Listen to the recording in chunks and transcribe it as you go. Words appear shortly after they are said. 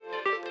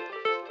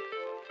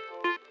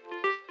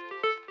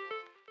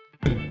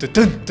That's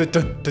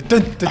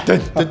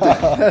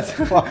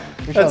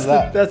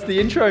the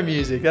intro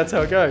music. That's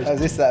how it goes. Is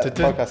this that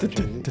podcast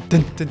intro music?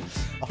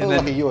 I feel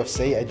like a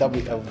UFC, a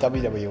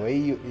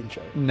WWE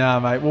intro. No,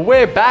 mate. Well,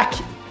 we're back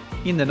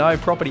in the No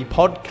Property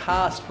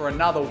podcast for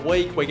another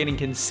week. We're getting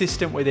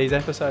consistent with these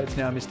episodes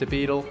now, Mr.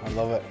 Beadle. I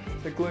love it.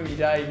 It's a gloomy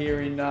day here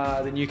in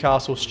the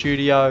Newcastle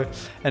studio.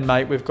 And,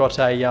 mate, we've got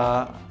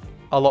a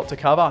lot to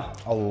cover.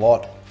 A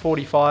lot.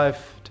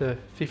 45 to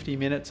 50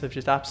 minutes of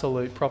just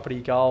absolute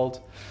property gold.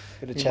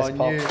 Bit of chest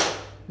pop.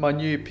 My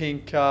new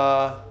pink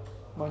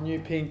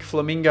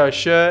flamingo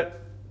shirt.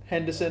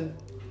 Henderson,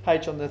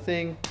 H on the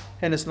thing.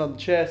 Henderson on the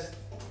chest.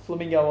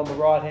 Flamingo on the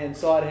right-hand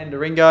side.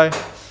 Hendaringo.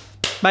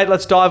 Mate,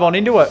 let's dive on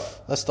into it.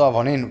 Let's dive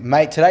on in.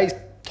 Mate, today's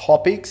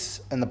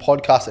topics and the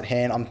podcast at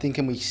hand, I'm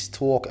thinking we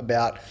talk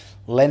about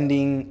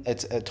lending.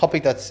 It's a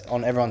topic that's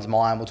on everyone's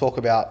mind. We'll talk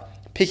about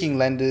picking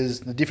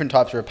lenders, the different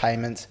types of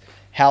repayments,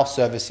 how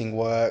servicing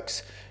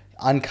works,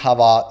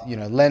 uncover,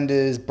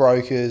 lenders,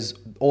 brokers,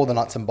 all the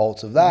nuts and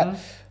bolts of that.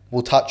 Mm-hmm.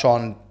 We'll touch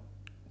on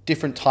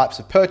different types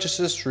of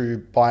purchases through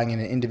buying in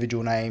an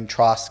individual name,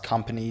 trust,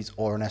 companies,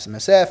 or an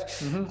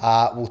SMSF.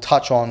 Mm-hmm. We'll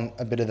touch on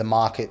a bit of the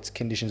market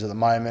conditions at the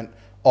moment,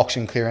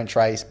 auction clearance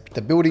rates,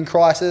 the building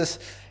crisis,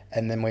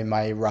 and then we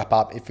may wrap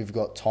up, if we've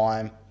got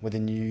time, with a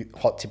new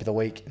hot tip of the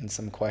week and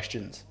some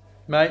questions.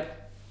 Mate,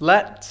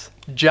 let's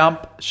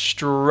jump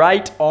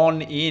straight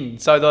on in.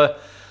 So the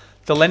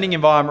lending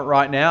environment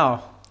right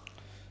now.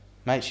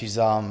 Mate, she's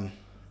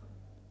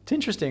it's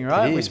interesting,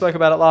 right? We spoke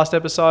about it last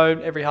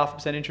episode. Every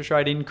 0.5% interest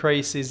rate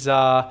increase is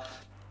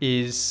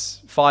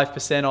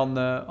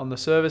 5% on the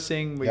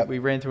servicing. We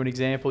ran through an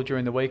example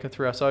during the week and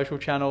through our social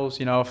channels.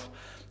 If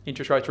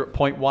interest rates are at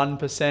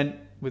 0.1%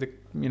 with a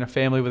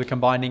family with a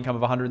combined income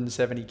of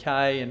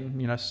 170k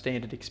and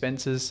standard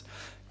expenses,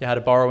 you had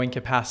a borrowing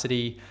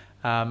capacity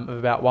of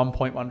about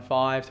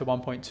 1.15 to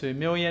 1.2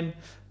 million.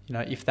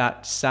 If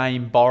that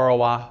same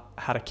borrower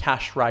had a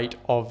cash rate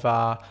of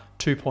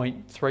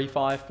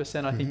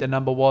 2.35%, I think the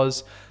number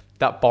was,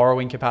 that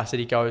borrowing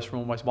capacity goes from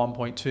almost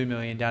 1.2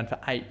 million down to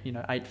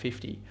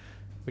 850,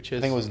 which is,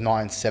 I think it was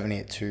 970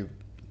 at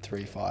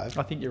 235.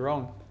 I think you're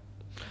wrong.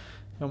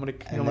 You want me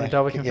to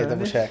double confirm? Yeah,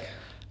 double check.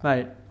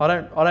 Mate, I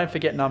don't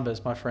forget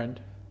numbers, my friend.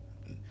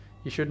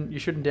 You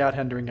shouldn't doubt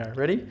Hendaringo.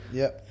 Ready?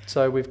 Yep.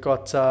 So we've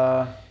got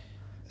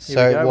we've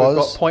it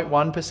was, got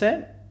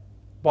 0.1%,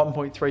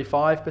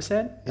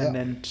 1.35%, and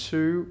then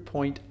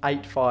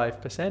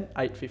 2.85%,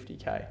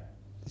 850k.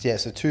 Yeah,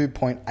 so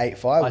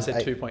 2.85. I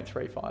said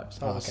 2.35,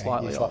 so I was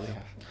slightly off.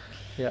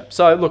 Yeah.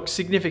 So look,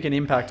 significant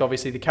impact.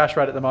 Obviously, the cash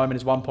rate at the moment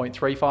is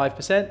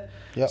 1.35%.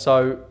 Yep.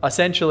 So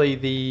essentially,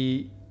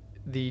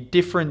 the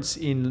difference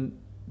in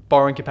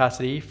borrowing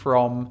capacity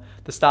from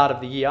the start of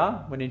the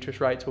year, when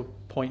interest rates were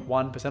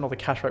 0.1% or the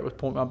cash rate was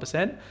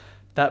 0.1%,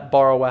 that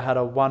borrower had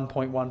a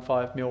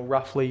 1.15 mil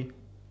roughly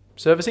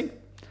servicing.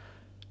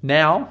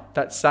 Now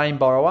that same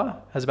borrower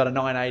has about a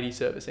 980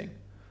 servicing.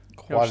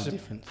 Quite a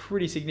difference.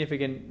 Pretty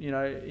significant,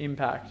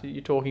 impact.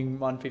 You're talking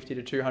 150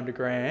 to 200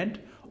 grand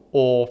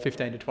or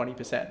 15 to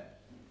 20%,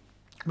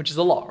 which is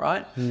a lot,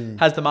 right?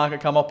 Has the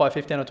market come up by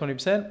 15 or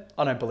 20%?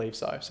 I don't believe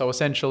so. So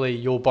essentially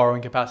your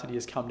borrowing capacity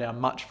has come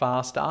down much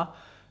faster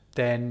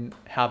than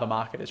how the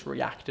market has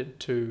reacted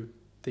to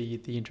the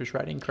interest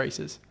rate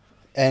increases.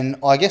 And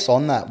I guess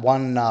on that,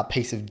 one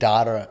piece of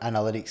data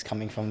analytics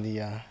coming from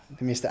the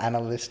Mr.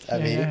 Analyst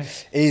over here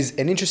is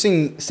an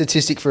interesting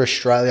statistic for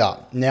Australia.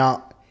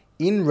 Now,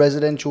 in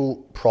residential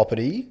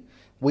property,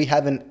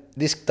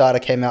 this data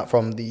came out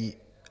from the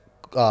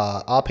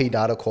RP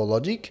Data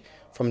CoreLogic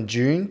from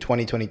June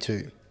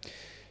 2022.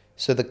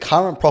 So the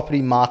current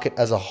property market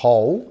as a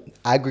whole,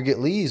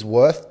 aggregately, is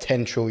worth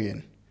 10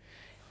 trillion.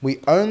 We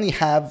only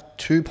have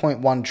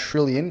 2.1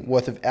 trillion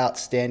worth of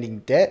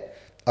outstanding debt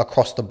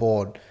across the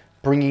board,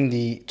 bringing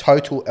the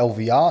total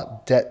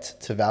LVR, debt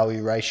to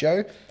value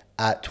ratio,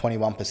 at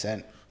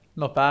 21%.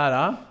 Not bad,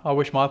 huh? I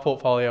wish my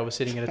portfolio was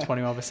sitting at a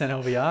 21%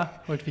 LVR.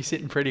 We'd be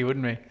sitting pretty,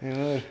 wouldn't we?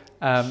 Yeah.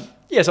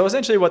 So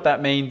essentially what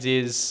that means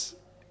is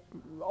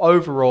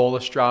overall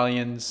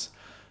Australians,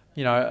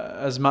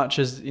 as much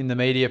as in the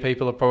media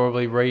people are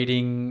probably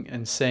reading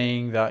and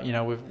seeing that,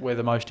 we're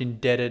the most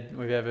indebted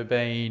we've ever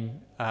been.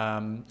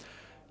 Our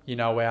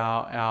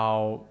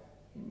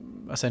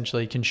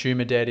essentially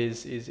consumer debt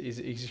is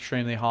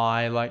extremely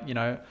high.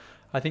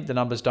 I think the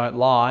numbers don't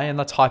lie, and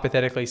let's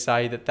hypothetically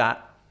say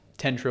that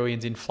 10 trillion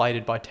is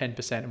inflated by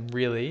 10%, and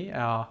really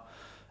our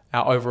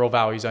overall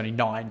value is only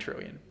 9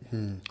 trillion.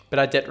 But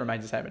our debt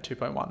remains the same at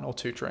 2.1 or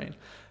 2 trillion.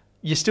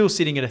 You're still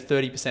sitting at a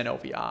 30%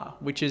 LVR,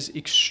 which is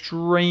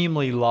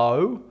extremely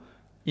low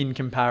in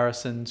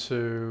comparison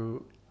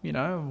to,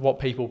 what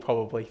people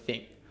probably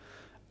think.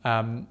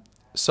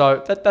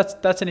 So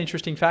that's an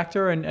interesting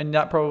factor, and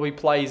that probably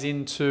plays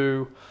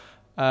into,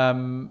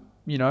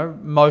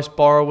 most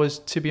borrowers,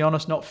 to be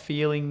honest, not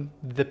feeling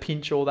the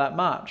pinch all that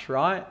much,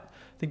 right? I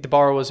think the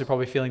borrowers who are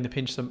probably feeling the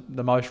pinch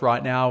the most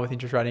right now with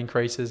interest rate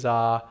increases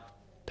are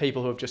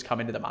people who have just come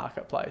into the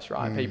marketplace,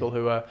 right? People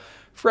who are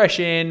fresh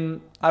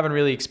in, haven't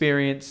really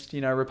experienced,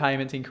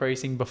 repayments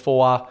increasing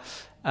before,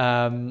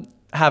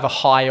 have a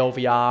high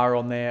LVR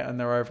on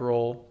their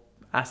overall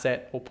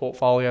asset or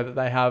portfolio that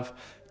they have,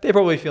 they're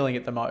probably feeling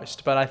it the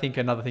most. But I think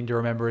another thing to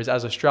remember is,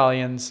 as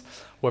Australians,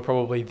 we're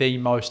probably the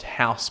most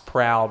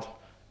house-proud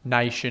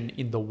nation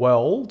in the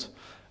world.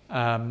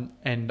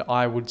 And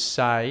I would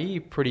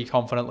say pretty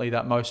confidently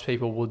that most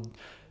people would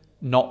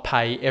not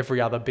pay every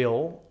other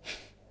bill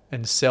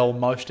and sell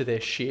most of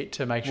their shit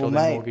to make sure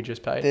their mortgage is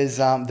paid. There's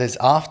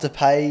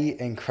Afterpay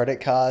and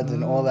credit cards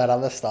and all that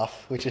other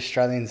stuff, which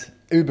Australians,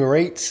 Uber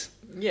Eats.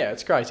 Yeah,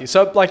 it's crazy.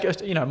 So, like,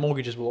 you know,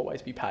 mortgages will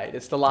always be paid.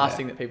 It's the last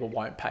thing that people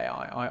won't pay.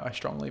 I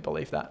strongly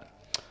believe that.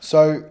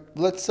 So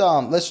let's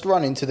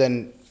run into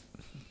then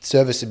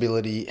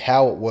serviceability,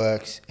 how it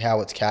works,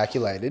 how it's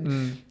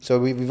calculated. So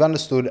we've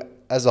understood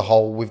as a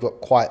whole, we've got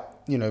quite,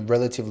 you know,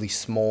 relatively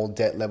small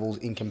debt levels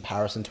in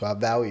comparison to our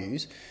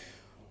values.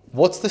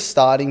 What's the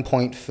starting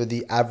point for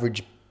the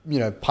average, you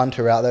know,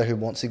 punter out there who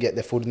wants to get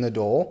their foot in the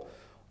door?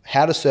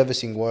 How does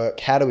servicing work?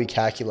 How do we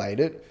calculate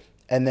it?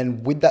 And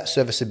then with that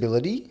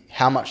serviceability,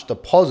 how much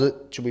deposit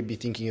should we be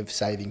thinking of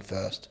saving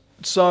first?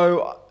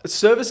 So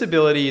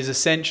serviceability is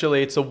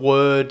essentially, it's a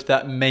word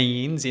that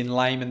means, in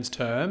layman's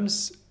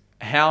terms,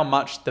 how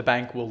much the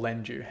bank will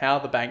lend you, how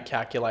the bank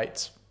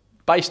calculates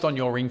based on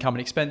your income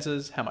and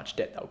expenses, how much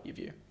debt they'll give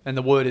you. And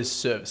the word is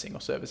servicing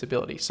or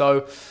serviceability.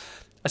 So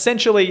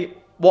essentially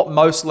what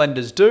most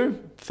lenders do,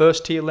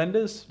 first tier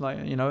lenders,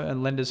 like, you know,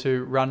 and lenders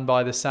who run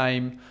by the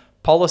same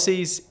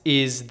policies,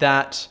 is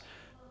that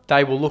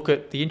they will look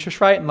at the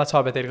interest rate, and let's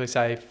hypothetically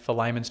say, for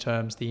layman's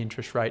terms, the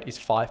interest rate is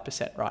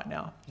 5% right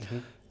now.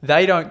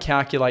 They don't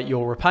calculate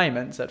your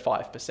repayments at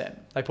 5%.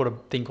 They put a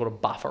thing called a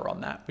buffer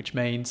on that, which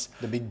means...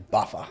 The big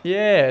buffer.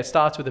 Yeah, it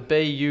starts with a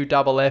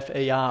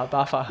B-U-F-F-E-R,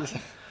 buffer.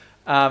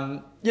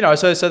 You know,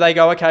 so they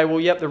go, okay, well,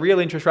 yep, the real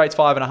interest rate's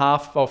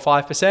 5.5% or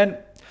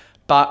 5%,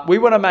 but we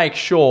want to make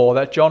sure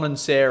that John and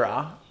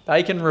Sarah,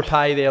 they can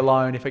repay their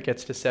loan if it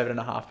gets to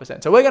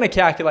 7.5%. So we're going to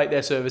calculate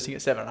their servicing at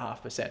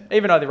 7.5%.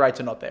 Even though the rates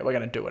are not there, we're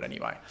going to do it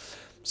anyway.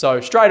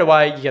 So straight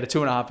away, you get a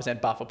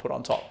 2.5% buffer put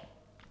on top.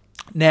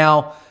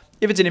 Now,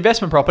 if it's an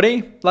investment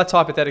property, let's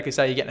hypothetically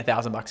say you're getting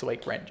 $1,000 a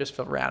week rent, just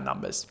for round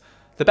numbers.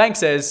 The bank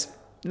says,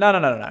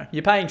 no.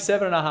 You're paying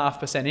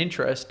 7.5%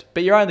 interest,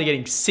 but you're only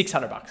getting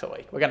 $600 a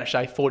week. We're going to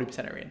shave 40%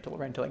 of your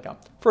rental income,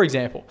 for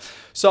example.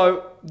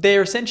 So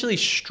they're essentially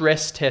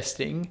stress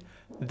testing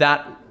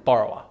that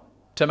borrower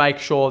to make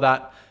sure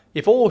that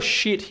if all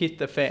shit hit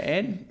the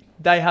fan,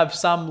 they have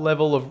some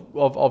level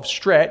of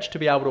stretch to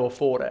be able to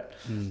afford it.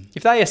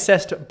 If they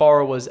assessed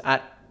borrowers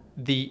at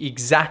the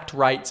exact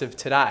rates of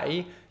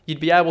today, you'd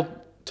be able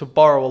to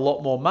borrow a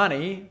lot more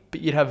money,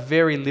 but you'd have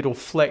very little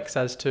flex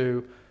as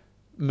to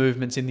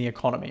movements in the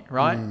economy,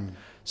 right?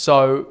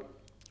 So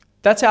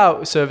that's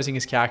how servicing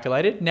is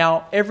calculated.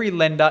 Now, every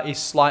lender is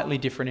slightly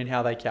different in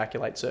how they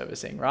calculate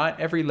servicing, right?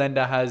 Every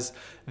lender has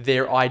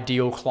their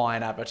ideal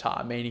client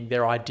avatar, meaning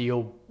their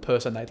ideal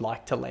person they'd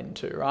like to lend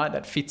to, right?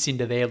 That fits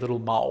into their little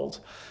mold.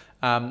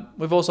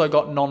 We've also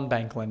got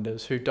non-bank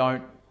lenders who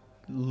don't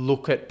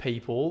look at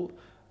people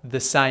the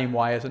same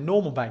way as a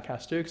normal bank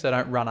has to, because they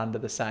don't run under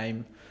the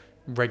same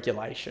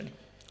regulation.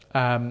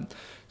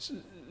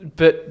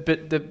 But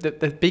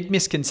the big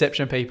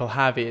misconception people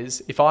have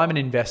is, if I'm an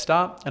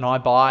investor and I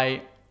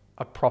buy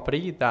a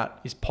property that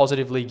is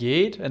positively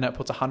geared and that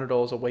puts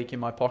 $100 a week in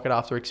my pocket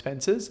after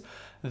expenses,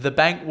 the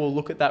bank will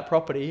look at that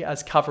property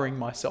as covering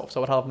myself.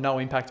 So it'll have no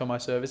impact on my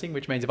servicing,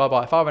 which means if I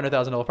buy a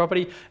 $500,000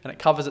 property and it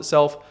covers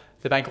itself,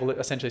 the bank will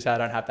essentially say I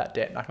don't have that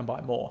debt and I can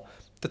buy more.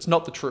 That's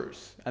not the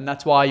truth. And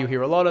that's why you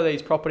hear a lot of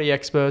these property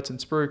experts and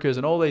spruikers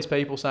and all these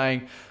people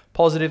saying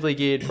positively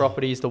geared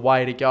property is the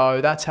way to go.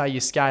 That's how you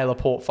scale a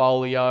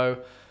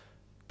portfolio.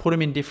 Put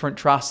them in different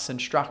trusts and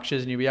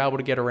structures and you'll be able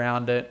to get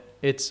around it.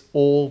 It's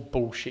all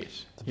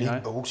bullshit.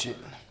 Big bullshit.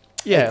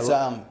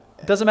 Yeah.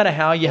 It doesn't matter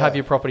how you have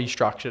your property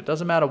structured. It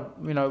doesn't matter,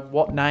 you know,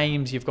 what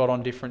names you've got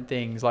on different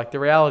things. Like, the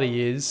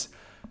reality is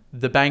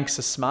the banks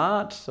are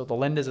smart, or the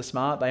lenders are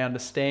smart. They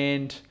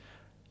understand,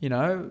 you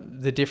know,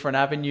 the different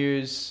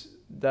avenues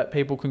that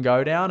people can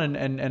go down.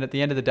 And at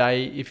the end of the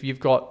day, if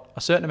you've got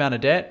a certain amount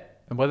of debt,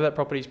 and whether that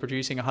property is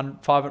producing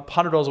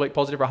 $100 a week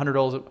positive or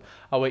 $100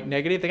 a week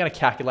negative, they're going to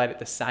calculate it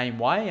the same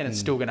way, and it's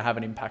still going to have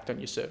an impact on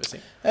your servicing.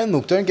 And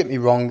look, don't get me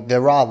wrong,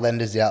 there are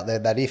lenders out there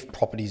that if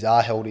properties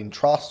are held in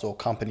trusts or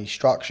company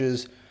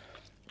structures,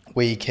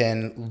 we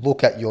can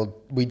look at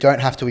we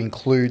don't have to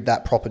include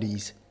that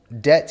property's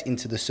debt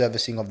into the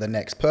servicing of the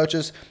next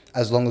purchase,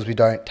 as long as we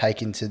don't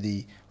take into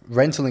the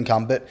rental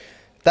income. But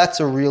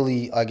that's a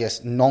really, I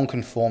guess,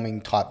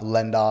 non-conforming type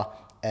lender,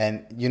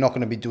 and you're not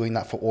going to be doing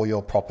that for all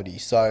your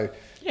properties. So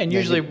yeah, and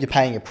usually you're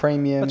paying a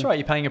premium. That's right.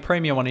 You're paying a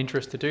premium on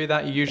interest to do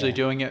that. You're usually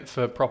doing it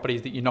for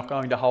properties that you're not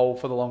going to hold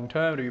for the long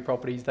term, to be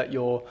properties that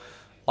you're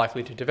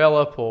likely to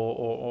develop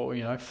or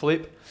you know,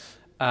 flip.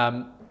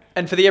 And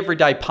for the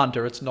everyday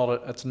punter, it's not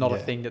a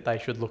thing that they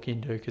should look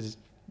into, because,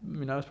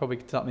 you know, it's probably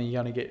something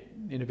you're going to get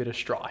in a bit of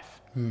strife.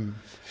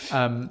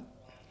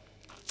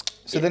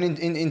 So then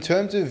in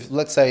terms of,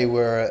 let's say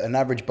we're an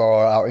average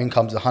borrower, our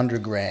income's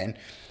 $100,000.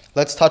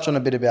 Let's touch on a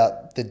bit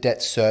about the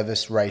debt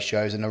service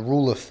ratios and a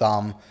rule of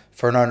thumb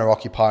for an owner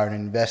occupier and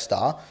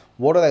investor.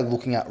 What are they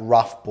looking at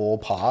rough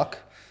ballpark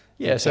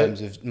in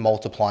terms of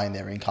multiplying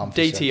their income?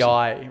 For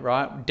DTI, servicing?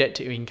 right? Debt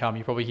to income.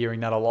 You're probably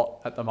hearing that a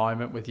lot at the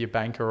moment with your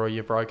banker or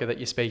your broker that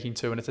you're speaking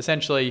to. And it's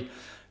essentially,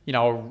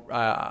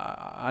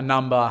 a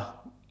number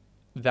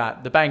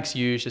that the banks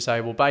use to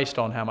say, well, based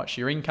on how much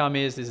your income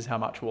is, this is how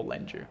much we'll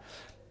lend you.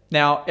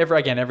 Now,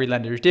 every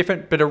lender is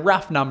different, but a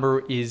rough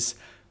number is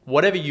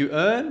whatever you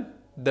earn,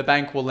 the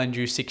bank will lend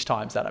you 6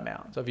 times that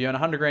amount. So if you earn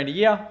 100 grand a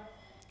year,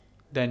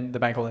 then the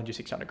bank will lend you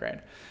 600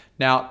 grand.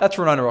 Now, that's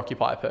for an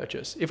owner-occupier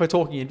purchase. If we're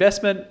talking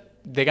investment,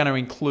 they're going to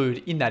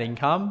include in that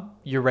income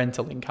your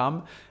rental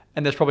income,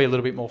 and there's probably a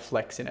little bit more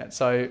flex in it.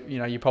 So,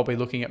 you're probably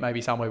looking at maybe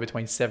somewhere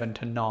between 7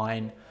 to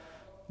 9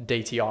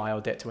 DTI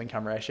or debt to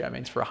income ratio. It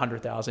means for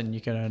 100,000,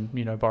 you can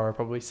earn, borrow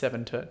probably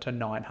 7 to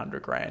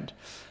 900 grand.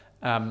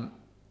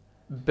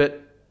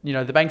 But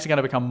the banks are going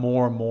to become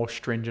more and more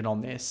stringent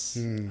on this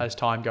as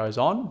time goes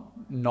on,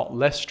 not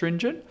less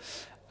stringent.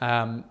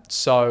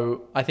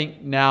 So I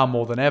think now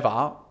more than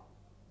ever,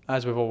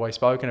 as we've always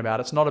spoken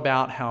about, it's not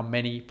about how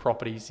many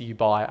properties you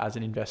buy as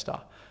an investor,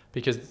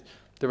 because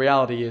the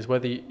reality is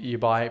whether you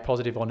buy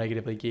positive or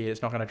negatively geared,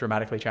 it's not going to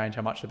dramatically change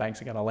how much the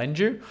banks are going to lend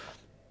you.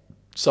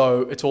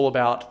 So it's all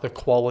about the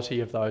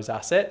quality of those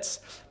assets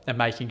and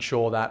making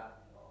sure that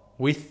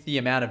with the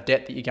amount of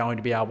debt that you're going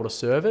to be able to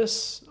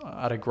service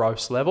at a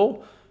gross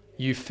level,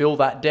 you fill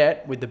that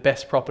debt with the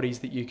best properties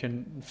that you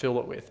can fill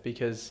it with,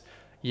 because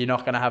you're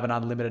not going to have an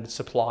unlimited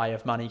supply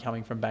of money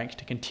coming from banks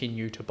to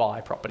continue to buy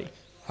property.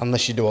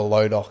 Unless you do a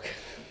low doc.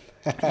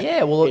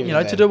 Yeah, well,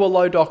 to do a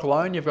low doc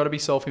loan, you've got to be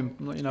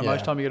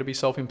most time you've got to be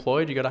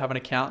self-employed. You've got to have an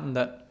accountant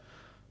that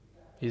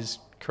is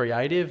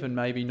creative and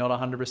maybe not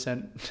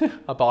 100%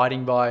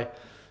 abiding by,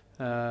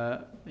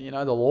 the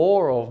law,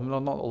 or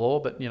not the law,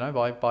 but,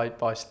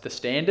 by the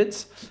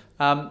standards.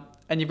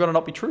 And you've got to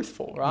not be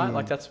truthful, right?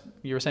 Like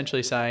you're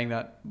essentially saying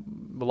that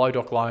what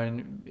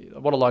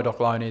a low doc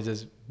loan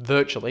is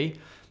virtually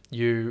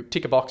you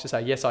tick a box to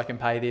say, yes, I can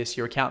pay this.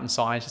 Your accountant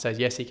signs to say,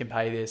 yes, he can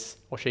pay this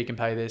or she can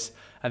pay this,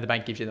 and the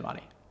bank gives you the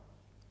money.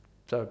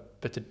 So,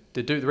 but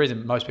the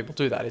reason most people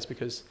do that is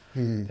because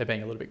they're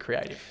being a little bit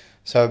creative.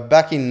 So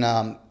back in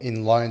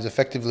loans,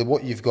 effectively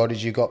what you've got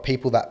is you've got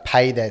people that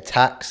pay their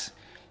tax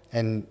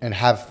and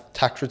have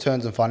tax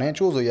returns and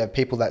financials, or you have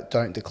people that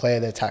don't declare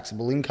their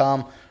taxable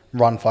income,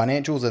 run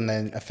financials, and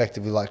then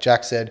effectively, like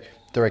Jack said,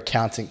 their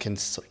accountant can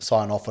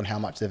sign off on how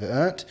much they've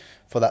earned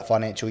for that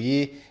financial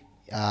year.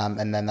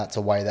 And then that's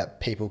a way that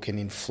people can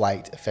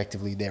inflate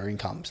effectively their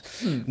incomes.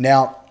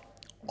 Now,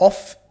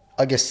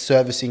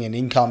 servicing and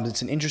income,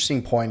 it's an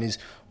interesting point is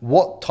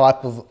what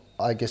type of,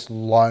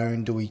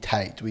 loan do we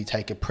take? Do we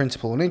take a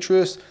principal and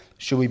interest?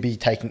 Should we be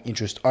taking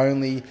interest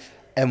only?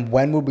 And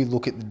when would we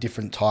look at the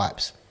different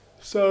types?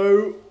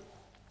 So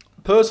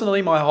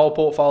personally, my whole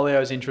portfolio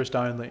is interest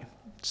only.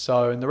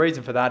 So, and the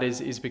reason for that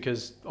is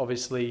because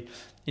obviously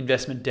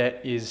investment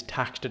debt is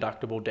tax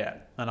deductible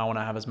debt, and I want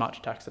to have as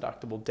much tax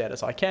deductible debt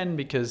as I can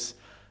because,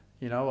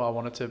 I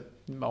want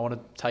to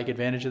take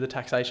advantage of the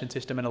taxation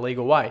system in a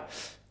legal way.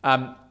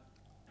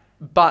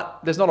 But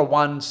there's not a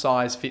one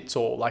size fits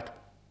all. Like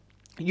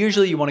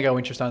usually you want to go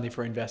interest only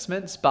for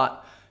investments,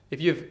 but if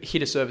you've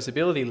hit a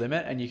serviceability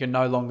limit and you can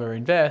no longer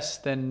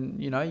invest, then,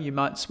 you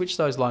might switch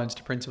those loans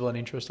to principal and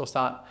interest, or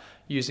start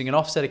using an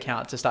offset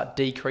account to start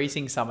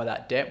decreasing some of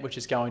that debt, which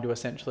is going to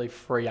essentially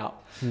free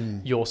up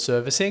your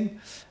servicing.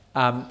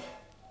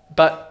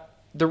 But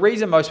the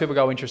reason most people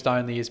go interest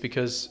only is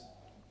because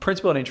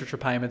principal and interest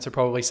repayments are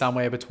probably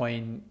somewhere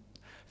between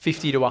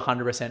 50 to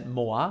 100%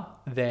 more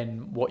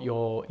than what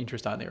your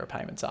interest only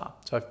repayments are.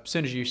 So as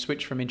soon as you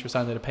switch from interest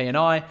only to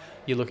P&I,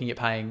 you're looking at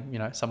paying,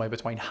 somewhere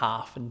between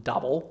half and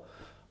double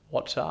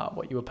what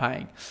you were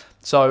paying.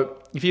 So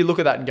if you look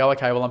at that and go,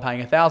 okay, well, I'm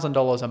paying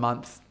 $1,000 a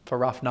month for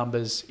rough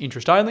numbers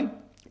interest only,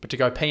 but to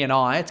go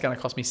P&I, it's going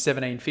to cost me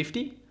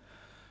 $1,750.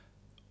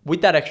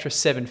 With that extra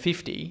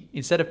 $750,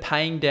 instead of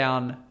paying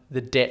down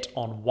the debt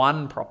on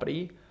one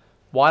property,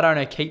 why don't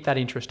I keep that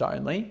interest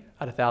only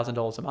at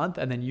 $1,000 a month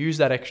and then use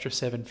that extra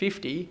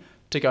 $750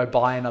 to go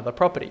buy another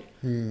property?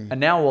 And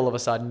now all of a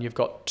sudden you've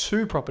got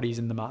 2 properties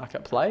in the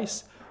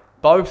marketplace,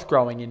 both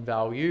growing in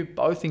value,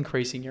 both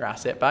increasing your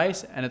asset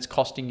base, and it's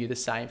costing you the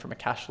same from a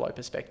cash flow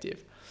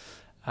perspective.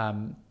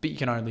 But you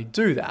can only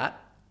do that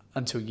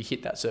until you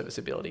hit that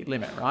serviceability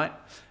limit, right?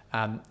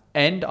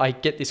 And I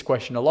get this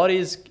question a lot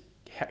is,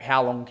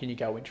 how long can you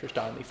go interest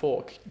only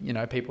for?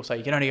 People say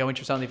you can only go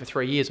interest only for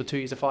 3 years or 2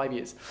 years or 5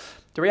 years.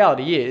 The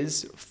reality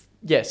is,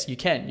 yes, you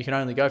can. You can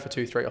only go for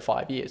 2, 3 or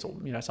 5 years, or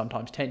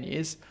sometimes 10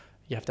 years.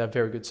 You have to have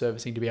very good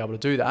servicing to be able to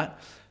do that.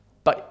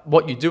 But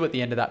what you do at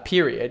the end of that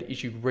period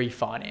is you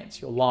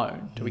refinance your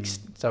loan.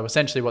 So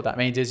essentially what that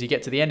means is you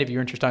get to the end of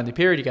your interest only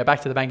period, you go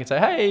back to the bank and say,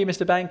 hey,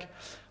 Mr. Bank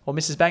or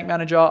Mrs. Bank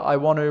Manager, I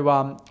want to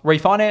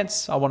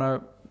refinance. I want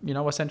to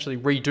essentially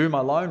redo my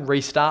loan,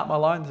 restart my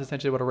loan. That's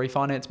essentially what a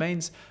refinance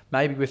means.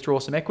 Maybe withdraw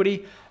some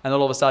equity, and then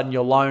all of a sudden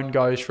your loan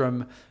goes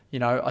from, a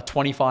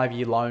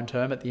 25-year loan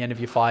term at the end of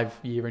your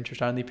 5-year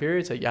interest only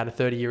period. So you had a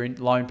 30-year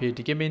loan period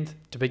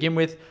to begin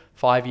with.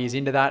 5 years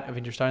into that of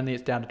interest only,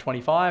 it's down to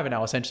 25. And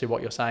now essentially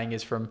what you're saying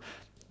is from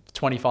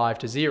 25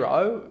 to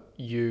 0,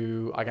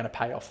 you are going to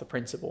pay off the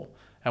principal.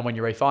 And when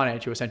you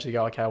refinance, you essentially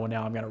go, okay, well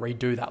now I'm going to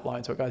redo that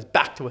loan. So it goes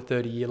back to a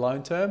 30-year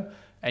loan term,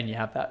 and you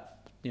have that,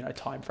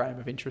 time frame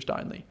of interest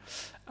only.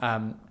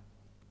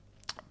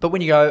 But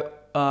when you go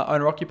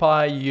owner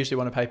occupier, you usually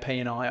want to pay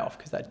P&I off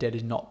because that debt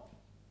is not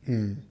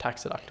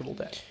tax deductible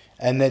debt.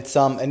 And it's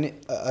and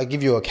I'll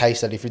give you a case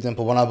study. For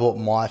example, when I bought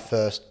my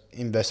first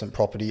investment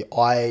property,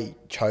 I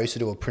chose to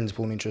do a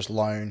principal and interest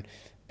loan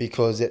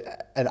because it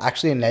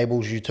actually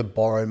enables you to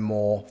borrow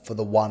more for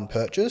the one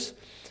purchase.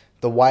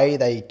 The way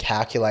they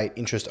calculate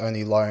interest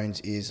only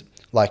loans is,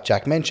 like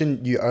Jack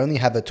mentioned, you only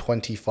have a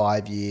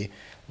 25-year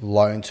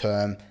loan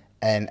term,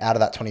 and out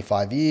of that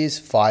 25 years,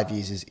 5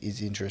 years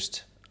is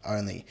interest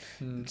only.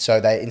 So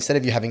they, instead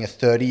of you having a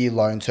 30-year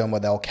loan term where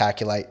they'll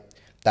calculate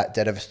that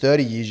debt over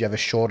 30 years, you have a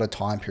shorter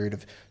time period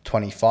of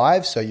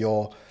 25. So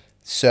your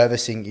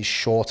servicing is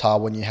shorter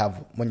when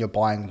you're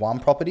buying one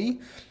property.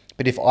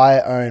 But if I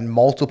own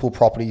multiple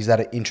properties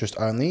that are interest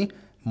only,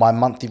 my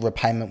monthly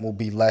repayment will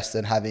be less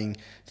than having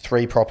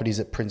 3 properties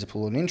at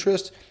principal and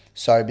interest.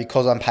 So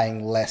because I'm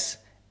paying less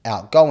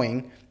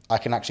outgoing, I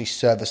can actually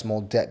service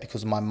more debt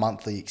because my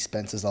monthly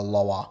expenses are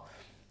lower.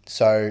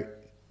 So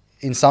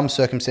in some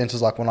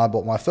circumstances, like when I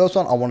bought my first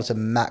one, I wanted to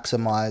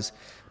maximize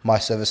my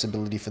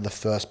serviceability for the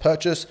first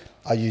purchase.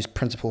 I used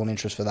principal and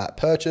interest for that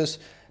purchase.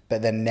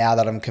 But then now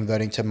that I'm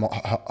converting to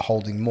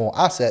holding more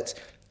assets,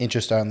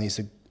 interest only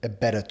is a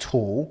better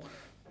tool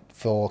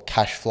for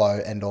cash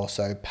flow and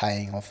also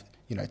paying off,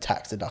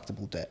 tax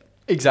deductible debt.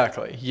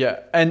 Exactly. Yeah.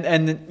 And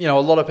a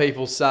lot of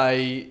people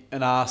say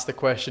and ask the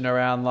question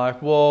around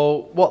like,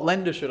 well, what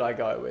lender should I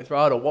go with,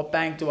 right? Or what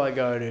bank do I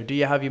go to? Do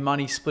you have your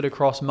money split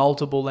across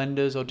multiple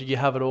lenders, or do you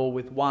have it all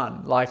with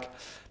one? Like,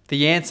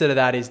 the answer to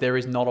that is there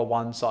is not a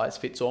one size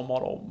fits all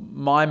model.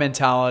 My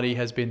mentality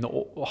has been the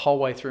whole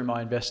way through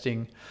my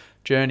investing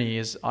journey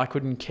is I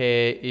couldn't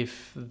care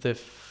if the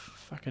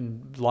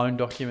fucking loan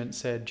document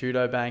said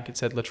Judo Bank, it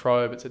said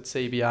Latrobe, it said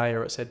CBA,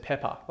 or it said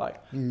Pepper. Like,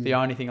 the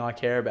only thing I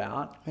care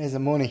about is the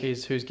money.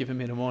 Is who's giving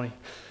me the money.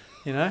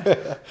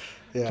 Yeah.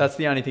 That's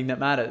the only thing that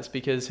matters,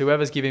 because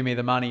whoever's giving me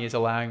the money is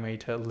allowing me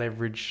to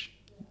leverage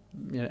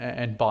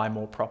and buy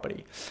more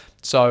property.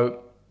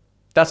 So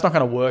that's not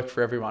going to work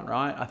for everyone,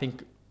 right? I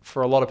think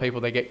for a lot of people,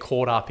 they get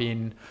caught up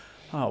in,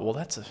 oh, well,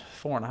 that's a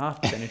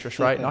 4.5% interest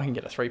rate and I can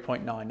get a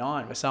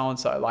 3.99 for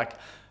so-and-so. Like,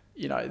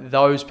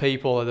 those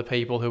people are the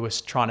people who are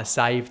trying to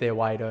save their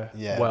way to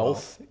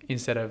wealth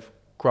instead of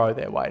grow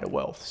their way to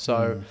wealth.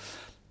 So,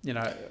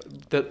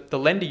 the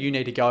lender you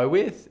need to go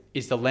with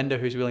is the lender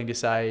who's willing to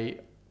say,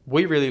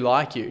 we really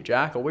like you,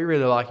 Jack, or we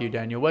really like you,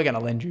 Daniel. We're going to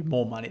lend you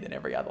more money than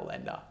every other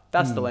lender.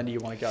 That's the lender you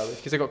want to go with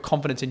because they've got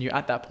confidence in you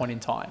at that point in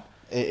time.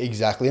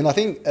 Exactly. And I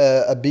think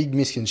a big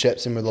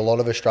misconception with a lot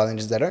of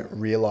Australians is they don't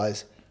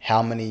realise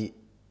how many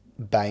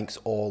banks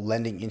or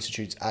lending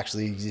institutes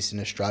actually exist in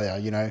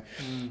Australia.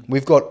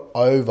 We've got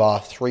over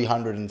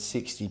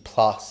 360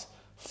 plus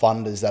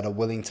funders that are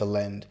willing to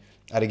lend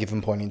at a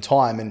given point in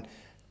time. And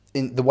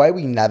in the way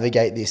we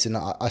navigate this, and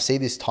I see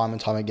this time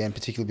and time again,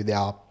 particularly with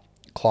our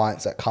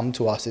clients that come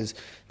to us, is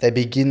they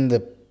begin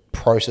the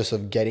process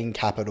of getting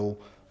capital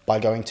by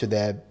going to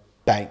their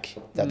bank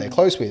that they're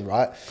close with,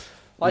 right?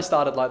 I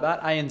started like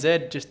that.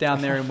 ANZ just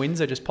down there in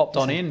Windsor just popped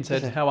on in and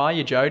said, how are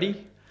you,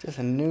 Jody? Just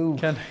a new...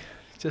 Can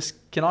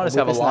I just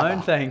have a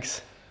loan?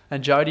 Thanks.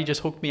 And Jody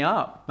just hooked me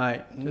up,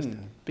 mate. Just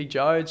big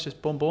Jodes,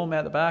 just boom, boom,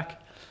 out the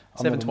back.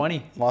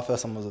 720. My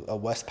first one was a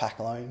Westpac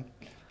loan.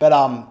 But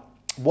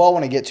what I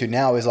want to get to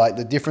now is like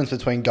the difference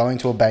between going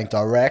to a bank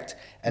direct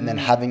and then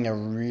having a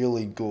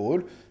really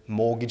good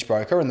mortgage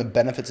broker and the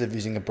benefits of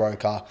using a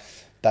broker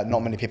that not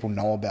many people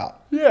know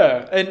about.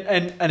 Yeah.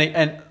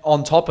 And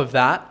on top of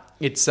that,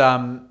 it's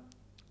not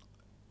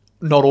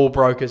all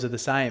brokers are the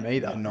same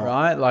either,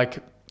 right?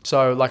 Like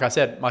I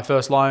said, my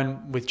first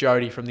loan with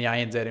Jody from the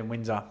ANZ in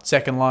Windsor.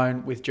 Second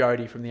loan with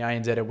Jody from the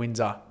ANZ in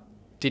Windsor.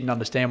 Didn't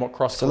understand what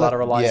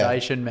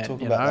cross-collateralisation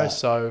meant,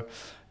 So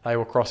they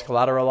were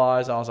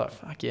cross-collateralised. I was like,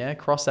 fuck yeah,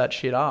 cross that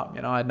shit up.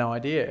 I had no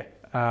idea.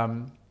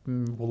 Learnt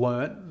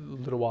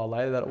a little while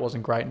later that it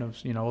wasn't great and it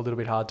was, a little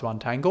bit hard to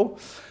untangle.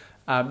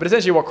 But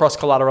essentially what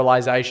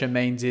cross-collateralisation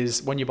means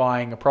is when you're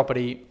buying a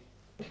property,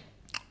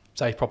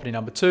 say property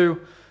number 2,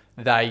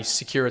 they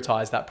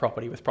securitize that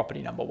property with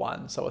property number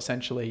 1. So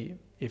essentially,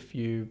 if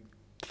you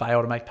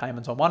fail to make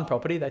payments on one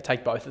property, they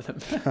take both of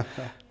them,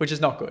 which is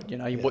not good.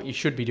 What you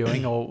should be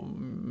doing, or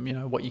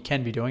what you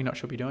can be doing, not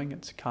should be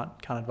doing. Can't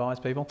advise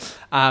people.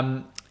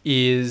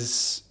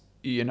 Is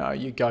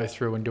you go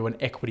through and do an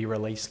equity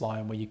release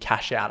loan where you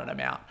cash out an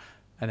amount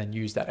and then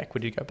use that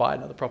equity to go buy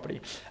another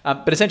property.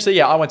 But essentially,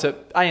 I went to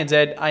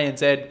ANZ.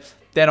 ANZ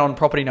Then on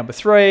property number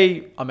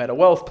 3, I met a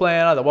wealth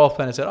planner. The wealth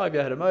planner said, "Oh, have you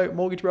had a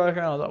mortgage broker?"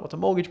 And I was like, "What's a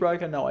mortgage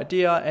broker?" No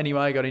idea.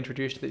 Anyway, I got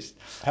introduced to this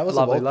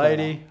lovely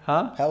lady.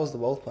 Huh? How was the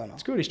wealth planner?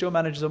 It's good. He still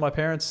manages all my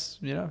parents,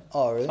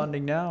 Oh, really?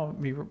 funding now.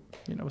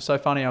 It was so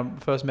funny. I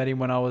first met him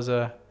when I was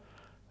a,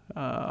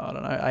 I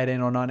don't know,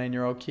 18 or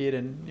 19-year-old kid,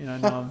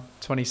 and now I'm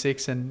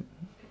 26, and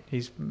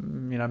he's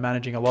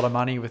managing a lot of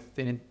money with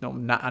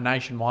a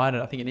nationwide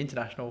and I think an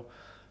international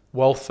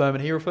wealth firm,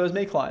 and he refers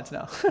me clients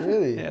now.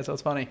 Really? Yeah, so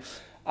it's funny.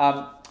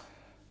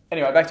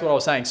 Anyway, back to what I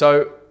was saying.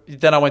 So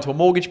then I went to a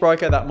mortgage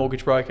broker. That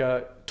mortgage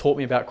broker taught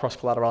me about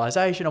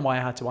cross-collateralization and why I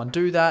had to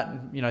undo that.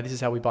 And, this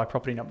is how we buy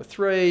property number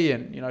 3.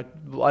 And,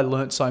 I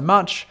learned so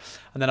much.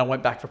 And then I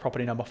went back for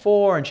property number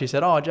 4, and she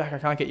said, "Oh, Jack, I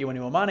can't get you any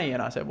more money."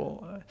 And I said,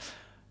 "Well,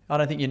 I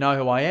don't think you know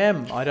who I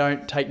am. I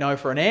don't take no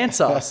for an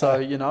answer." So,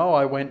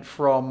 I went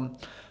from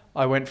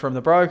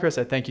the broker,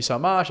 said, "Thank you so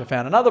much." I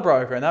found another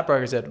broker, and that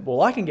broker said, "Well,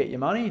 I can get you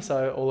money."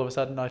 So all of a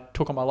sudden I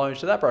took on my loans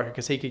to that broker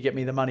because he could get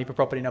me the money for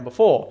property number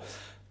 4.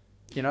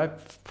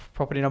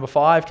 Property number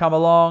 5 come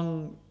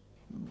along.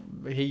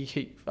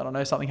 He I don't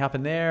know, something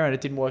happened there and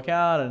it didn't work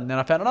out. And then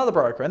I found another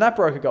broker, and that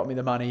broker got me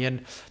the money.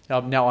 And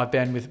now I've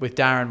been with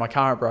Darren, my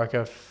current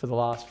broker, for the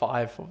last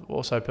 5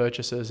 or so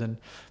purchases. And,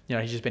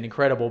 he's just been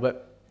incredible.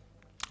 But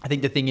I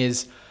think the thing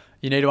is,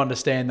 you need to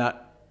understand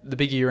that the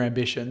bigger your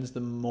ambitions, the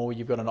more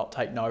you've got to not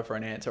take no for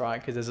an answer, right?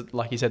 Because there's,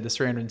 like you said, there's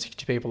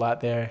 360 people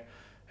out there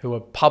who are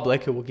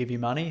public who will give you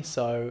money.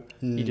 So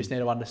you just need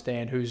to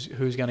understand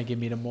who's going to give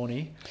me the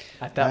money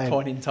at that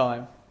point in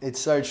time.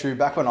 It's so true.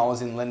 Back when I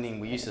was in lending,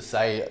 we used to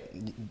say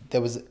there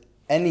was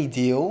any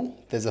deal,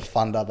 there's a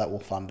funder that will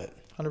fund it.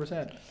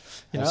 100%.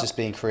 It's just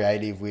being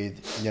creative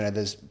with,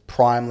 there's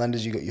prime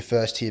lenders. You got your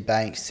first tier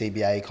banks,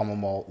 CBA,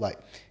 Commonwealth, like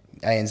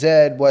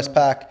ANZ,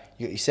 Westpac.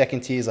 You got your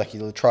second tiers like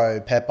your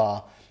Latrobe,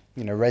 Pepper,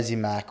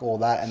 Resimac, all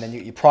that. And then you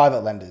got your private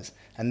lenders.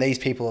 And these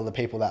people are the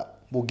people that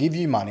will give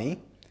you money,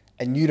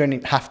 and you don't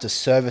even have to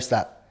service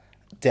that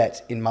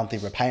debt in monthly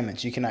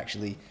repayments. You can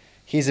actually,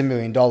 here's $1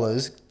 million,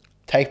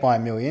 take my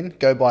 $1 million,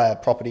 go buy a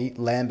property,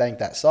 land bank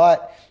that site,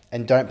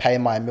 and don't pay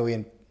my $1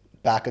 million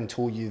back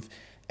until you've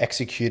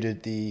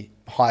executed the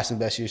highest and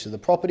best use of the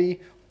property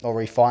or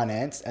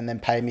refinanced, and then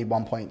pay me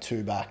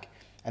 1.2 back.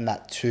 And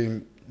that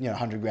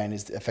 100 grand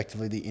is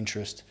effectively the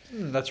interest.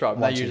 That's right.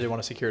 They usually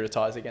want to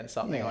securitize against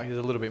something. Like, there's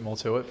a little bit more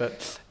to it,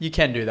 but you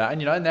can do that.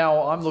 And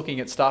now I'm looking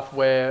at stuff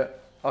where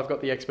I've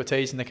got the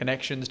expertise and the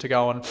connections to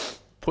go and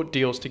put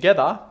deals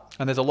together.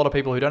 And there's a lot of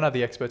people who don't have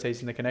the expertise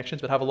and the connections,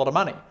 but have a lot of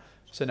money.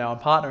 So now I'm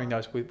partnering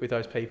with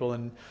those people,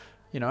 and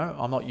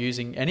I'm not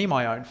using any of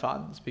my own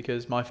funds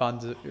because my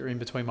funds are in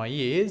between my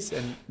ears,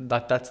 and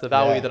that's the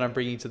value that I'm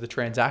bringing to the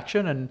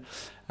transaction.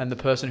 And the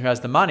person who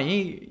has the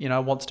money,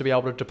 wants to be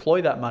able to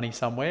deploy that money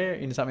somewhere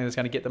in something that's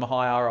going to get them a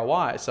high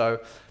ROI. So,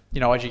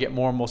 as you get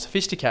more and more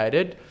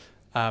sophisticated,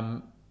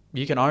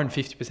 you can own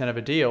 50% of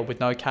a deal with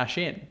no cash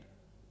in,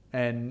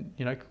 and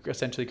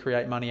essentially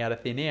create money out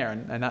of thin air,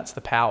 and that's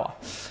the power.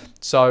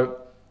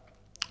 So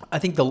I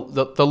think the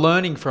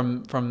learning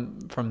from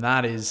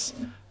that is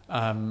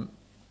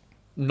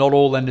not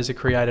all lenders are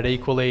created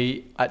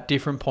equally. At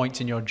different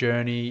points in your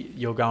journey,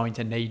 you're going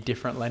to need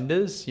different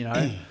lenders.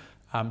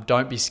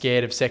 Don't be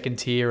scared of second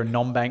tier and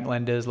non-bank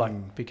lenders,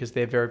 because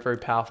they're very, very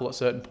powerful at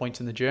certain points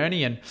in the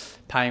journey, and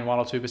paying 1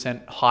 or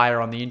 2% higher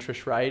on the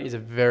interest rate is a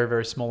very,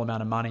 very small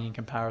amount of money in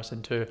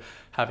comparison to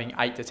having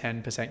 8 to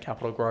 10%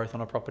 capital growth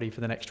on a property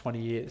for the next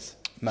 20 years.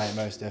 Mate,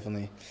 most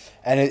definitely.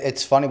 And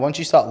it's funny, once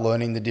you start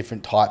learning the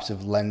different types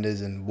of lenders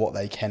and what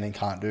they can and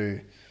can't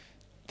do,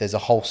 there's a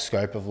whole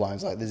scope of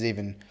loans. Like, there's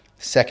even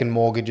second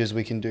mortgages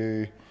we can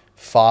do,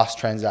 fast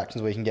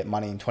transactions where you can get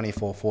money in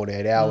 24,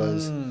 48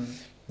 hours.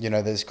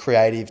 There's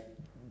creative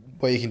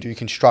where you can do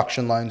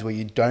construction loans where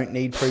you don't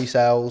need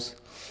pre-sales.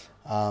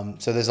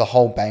 So there's a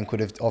whole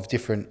banquet of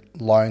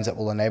different loans that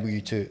will enable you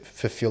to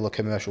fulfill a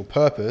commercial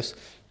purpose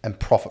and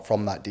profit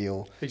from that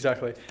deal.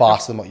 Exactly.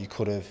 Faster than what you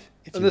could have.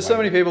 There's so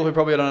many people who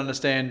probably don't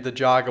understand the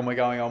jargon we're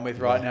going on with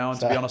right now. And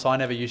to be honest, I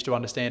never used to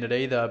understand it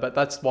either. But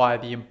that's why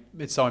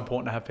it's so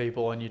important to have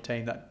people on your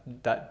team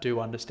that do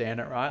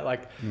understand it, right?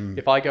 Like,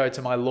 if I go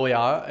to my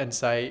lawyer and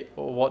say,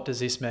 well, what does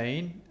this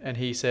mean? And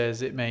he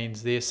says it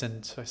means this,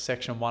 and so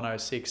section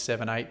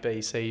 106.78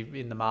 BC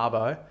in the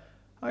Marbo,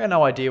 I got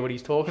no idea what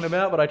he's talking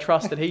about, but I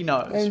trust that he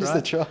knows. And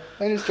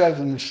just drive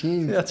the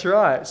machine. That's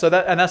right. So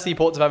that's the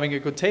importance of having a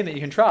good team that you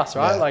can trust,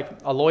 right? Like,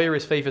 a lawyer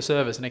is fee for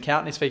service, an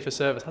accountant is fee for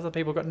service. Other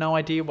people got no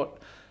idea what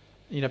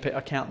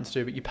accountants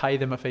do, but you pay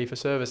them a fee for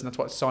service, and that's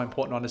what's so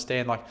important to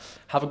understand. Like,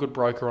 have a good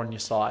broker on your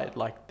side.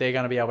 Like, they're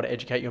going to be able to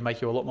educate you and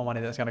make you a lot more money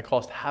than it's going to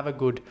cost. Have a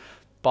good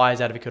buyer's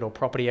advocate or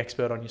property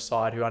expert on your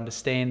side who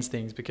understands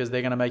things, because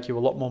they're going to make you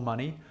a lot more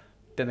money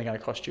than they're going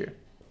to cost you.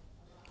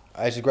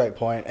 It's a great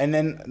point. And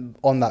then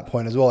on that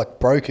point as well, like,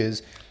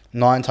 brokers,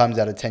 9 times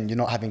out of 10, you're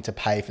not having to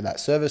pay for that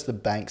service. The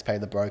banks pay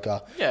the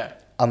broker. Yeah.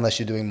 Unless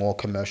you're doing more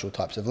commercial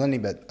types of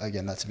lending. But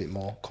again, that's a bit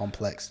more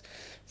complex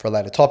for a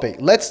later topic.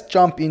 Let's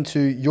jump into,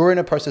 you're in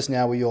a process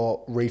now where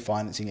you're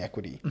refinancing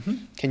equity.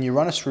 Can you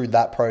run us through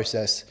that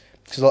process?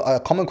 Because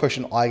a common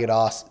question I get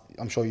asked,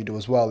 I'm sure you do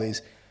as well,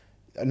 is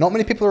not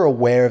many people are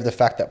aware of the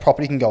fact that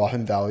property can go up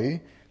in value.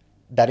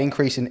 That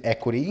increase in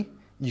equity,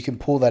 you can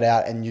pull that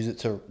out and use it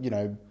to,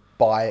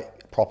 buy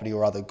property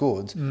or other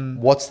goods.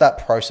 What's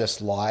that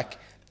process like,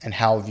 and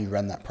how have you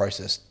run that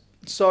process?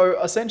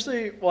 So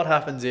essentially what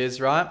happens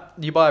is, right,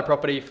 you buy a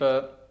property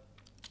for...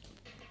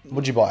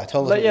 What'd you buy?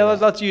 Tell us. Yeah,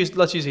 let's use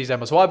the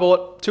example. So I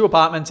bought 2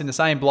 apartments in the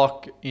same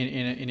block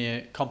in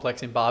a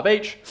complex in Bar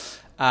Beach.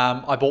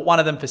 I bought one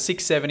of them for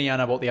 $670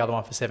 and I bought the other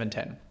one for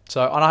 $710.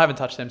 So, and I haven't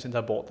touched them since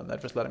I bought them.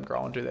 They've just let them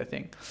grow and do their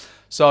thing.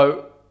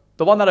 So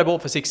the one that I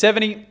bought for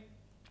 $670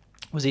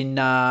 was in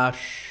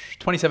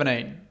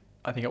 2017.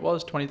 I think it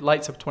was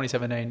late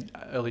 2017,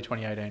 early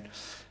 2018.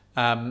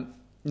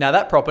 Now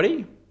that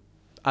property,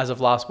 as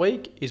of last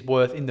week, is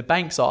worth in the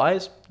bank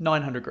size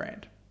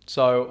 $900,000.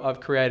 So I've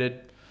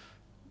created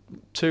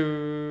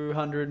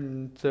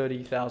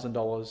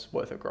 $230,000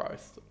 worth of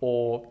growth,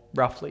 or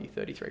roughly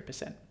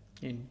 33%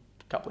 in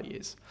a couple of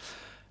years.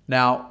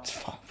 Now,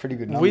 pretty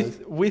good numbers.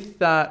 With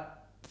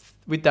that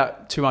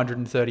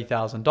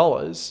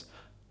 $230,000,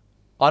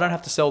 I don't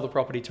have to sell the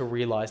property to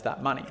realize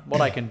that money.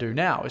 What I can do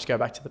now is go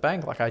back to the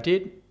bank like I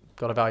did,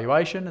 got a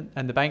valuation,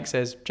 and the bank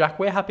says, Jack,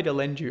 we're happy to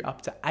lend you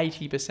up to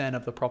 80%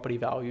 of the property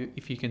value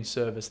if you can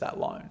service that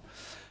loan.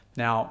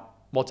 Now,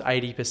 what's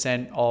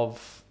 80%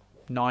 of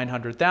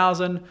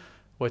 900,000?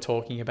 We're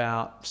talking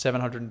about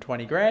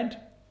 720 grand.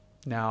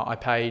 Now, I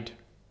paid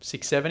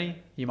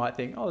 670. You might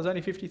think, oh, there's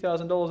only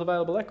 $50,000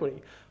 available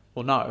equity.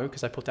 Well, no,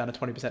 because I put down a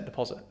 20%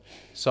 deposit.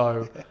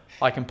 So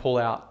I can pull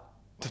out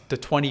the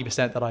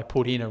 20% that I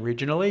put in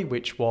originally,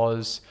 which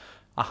was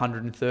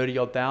 130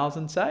 odd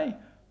thousand, say,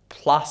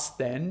 plus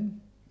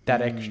then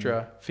that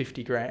extra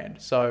 50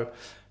 grand. So,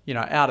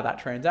 out of that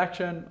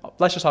transaction,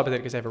 let's just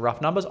hypothetically say for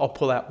rough numbers, I'll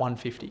pull out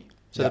 150.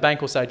 So the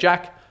bank will say,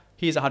 Jack,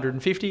 here's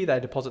 150. They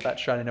deposit that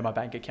straight into my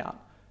bank account.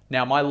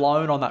 Now my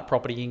loan on that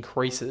property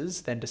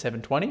increases then to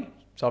 720.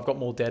 So I've got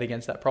more debt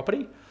against that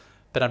property,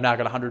 but I've now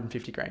got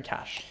 150 grand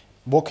cash.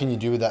 What can you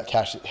do with that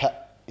cash?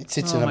 It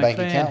sits in a bank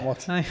account.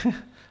 What?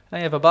 I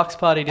have a bucks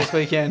party this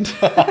weekend. He's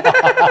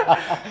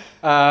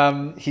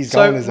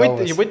going as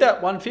Elvis. With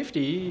that 150,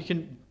 you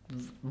can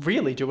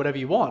really do whatever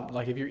you want.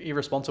 Like if you're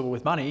irresponsible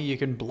with money, you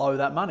can blow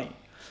that money.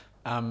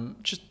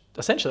 Just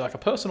essentially like a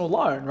personal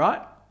loan,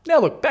 right? Now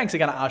look, banks are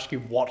going to ask you,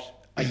 what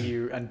are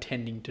you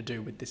intending to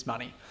do with this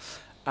money?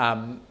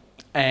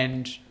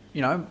 And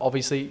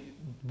obviously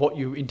what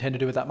you intend to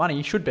do with that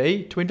money should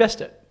be to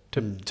invest it,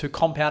 to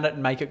compound it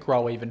and make it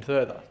grow even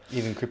further.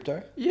 Even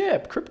crypto? Yeah,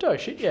 crypto,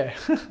 shit, yeah.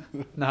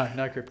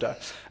 No crypto.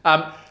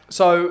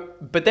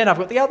 But then I've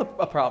got the other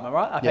apartment,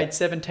 right? I paid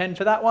 $710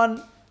 for that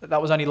one.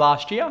 That was only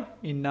last year.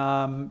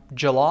 In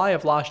July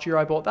of last year,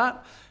 I bought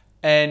that.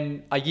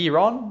 And a year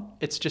on,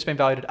 it's just been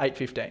valued at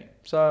 $815.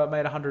 So I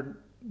made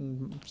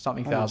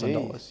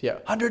 $100,000. Yeah,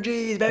 100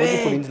 G's, baby. What did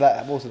you put into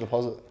that? What was the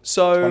deposit?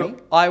 So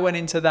 20? I went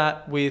into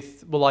that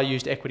I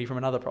used equity from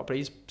another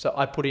properties. So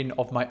I put in,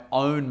 of my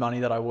own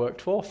money that I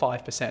worked for,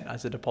 5%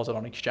 as a deposit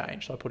on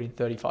exchange. So I put in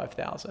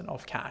 35,000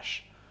 of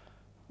cash.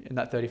 And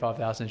that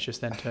 35,000 is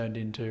just then turned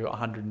into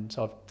 100.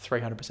 So I've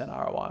 300%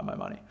 ROI on my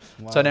money.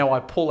 Wow. So now I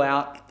pull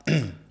out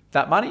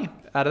that money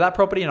out of that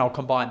property and I'll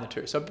combine the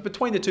two. So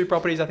between the two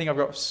properties, I think I've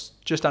got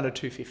just under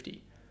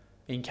 250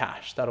 in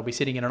cash. That'll be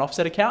sitting in an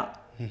offset account.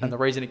 Mm-hmm. And the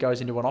reason it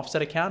goes into an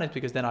offset account is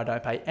because then I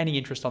don't pay any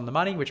interest on the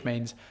money, which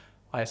means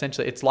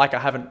it's like I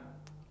haven't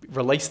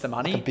released the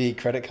money. Like a big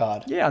credit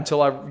card. Yeah,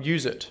 until I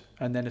use it.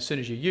 And then as soon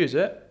as you use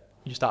it,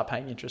 you start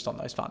paying interest on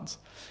those funds.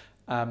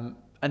 And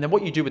then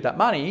what you do with that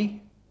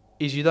money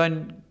is you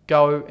then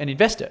go and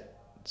invest it.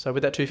 So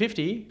with that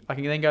 250, I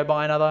can then go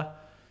buy another,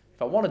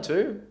 if I wanted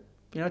to,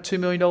 $2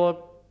 million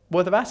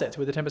worth of assets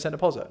with a 10%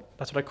 deposit.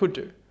 That's what I could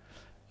do.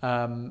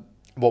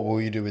 What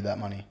will you do with that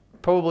money?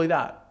 Probably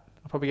that.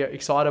 I'll probably get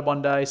excited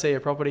one day, see a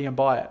property and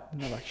buy it.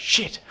 And I'm like,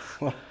 shit,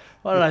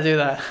 why did I do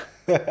that?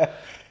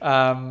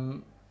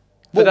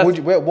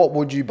 What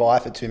would you buy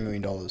for $2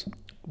 million?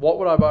 What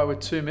would I buy with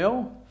 2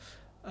 mil?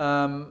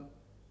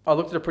 I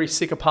looked at a pretty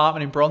sick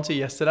apartment in Bronte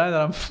yesterday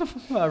that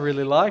I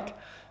really like.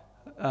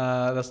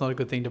 That's not a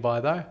good thing to buy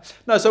though.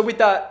 No, so with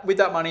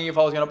that money, if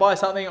I was going to buy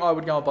something, I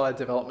would go and buy a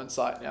development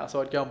site now. So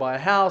I'd go and buy a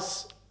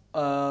house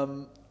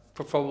for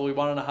probably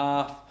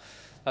 1.5.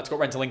 That's got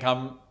rental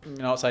income,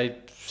 I'd say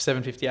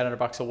 $750,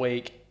 $800 a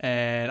week,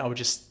 and I would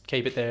just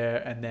keep it there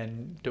and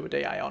then do a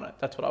DA on it.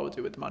 That's what I would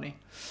do with the money,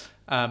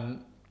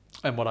 and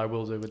what I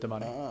will do with the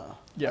money.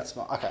 Yeah, that's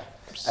smart. Okay.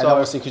 So, and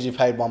obviously, because you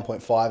paid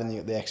 1.5 and you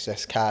get the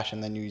excess cash,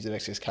 and then you use that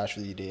excess cash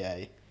for your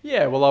DA.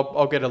 Yeah, well,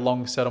 I'll get a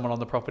long settlement on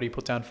the property,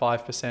 put down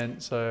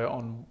 5%, so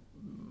on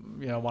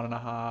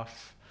 1.5.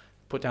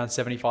 Put down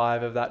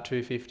 75 of that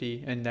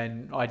 250, and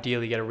then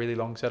ideally get a really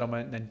long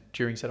settlement, and then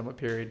during settlement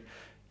period,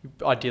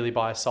 ideally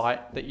buy a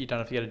site that you don't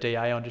have to get a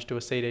DA on, just do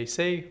a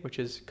CDC, which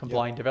is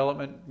complying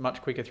development,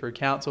 much quicker through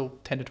council,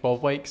 10 to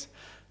 12 weeks,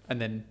 and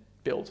then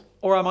build.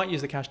 Or I might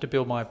use the cash to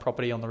build my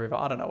property on the river.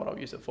 I don't know what I'll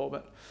use it for,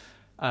 but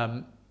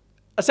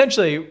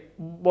essentially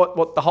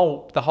what the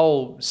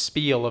whole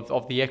spiel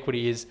of the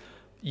equity is,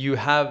 you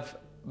have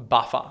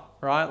buffer.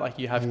 right? Like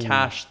you have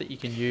cash that you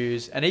can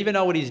use. And even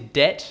though it is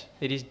debt,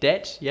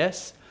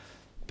 yes.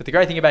 But the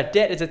great thing about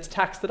debt is it's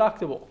tax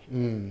deductible.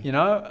 You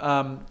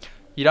know,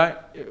 you don't,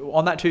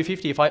 on that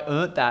 250, if I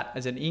earned that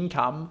as an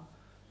income,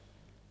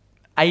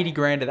 80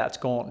 grand of that's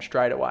gone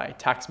straight away.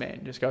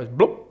 Taxman just goes,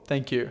 bloop,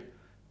 thank you.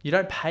 You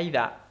don't pay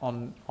that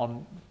on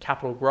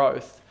capital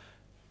growth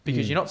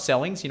because you're not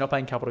selling, so you're not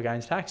paying capital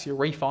gains tax. You're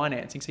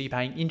refinancing, so you're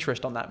paying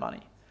interest on that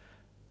money.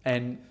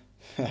 And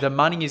the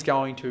money is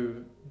going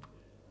to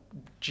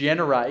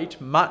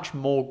generate much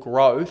more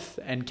growth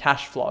and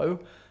cash flow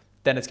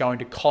than it's going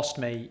to cost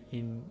me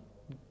in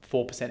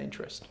 4%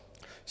 interest.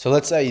 So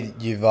let's say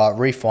you've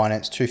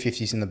refinanced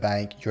 250s in the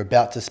bank. You're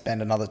about to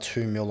spend another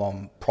 2 mil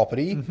on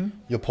property.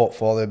 Your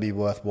portfolio would be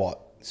worth what?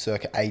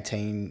 Circa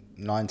 18,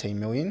 19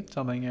 million?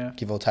 Something, yeah.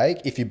 Give or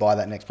take, if you buy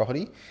that next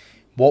property.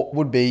 What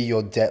would be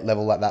your debt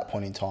level at that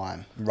point in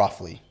time,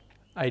 roughly?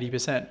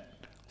 80%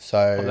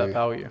 So of that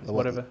value,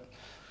 whatever.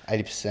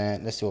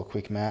 80%, let's do a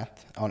quick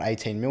math, on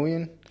 18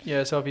 million.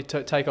 Yeah, so if you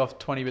take off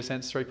 20%,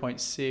 it's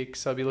 3.6.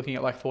 So I'd be looking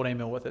at like 14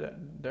 mil worth of it,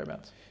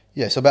 thereabouts.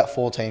 Yeah, so about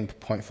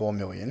 14.4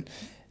 million.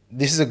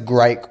 This is a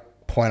great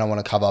point I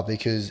want to cover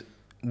because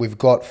we've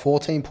got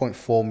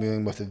 14.4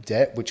 million worth of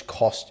debt, which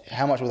cost,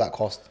 how much will that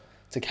cost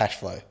to cash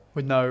flow?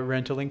 With no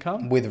rental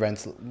income? With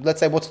rental. Let's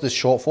say what's the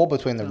shortfall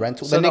between the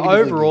rental? So the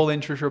overall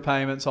interest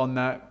repayments on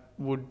that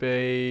would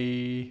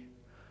be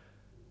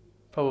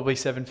probably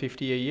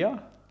 750 a year.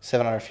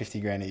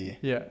 750 grand a year.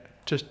 Yeah,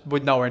 just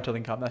with no rental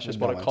income. That's just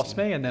With what no it costs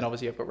rental me. And then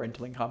obviously I've got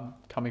rental income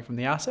coming from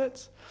the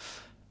assets.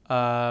 You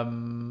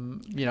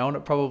know, and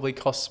it probably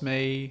costs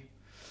me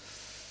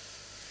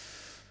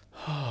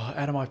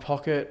out of my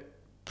pocket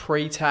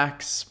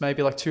pre-tax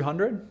maybe like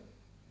 200.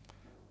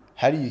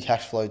 How do you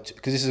cash flow?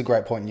 Because this is a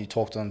great point you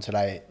talked on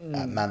today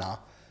at Manor.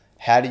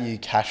 How do you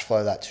cash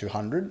flow that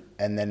 200?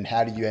 And then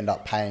how do you end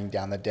up paying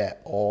down the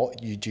debt, or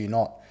you do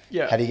not?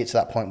 Yeah. How do you get to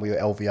that point where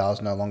your LVR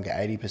is no longer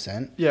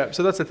 80%? Yeah,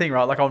 so that's the thing,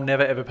 right? Like I'll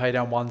never ever pay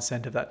down 1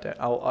 cent of that debt.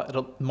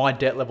 My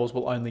debt levels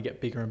will only get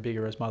bigger and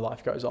bigger as my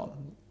life goes on.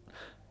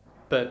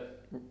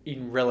 But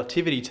in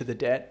relativity to the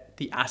debt,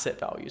 the asset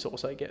values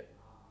also get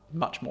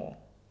much more.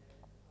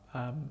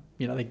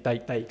 You know,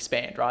 they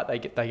expand, right? They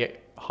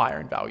get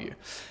higher in value.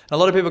 And a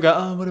lot of people go,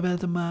 oh, what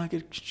about the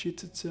market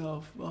shits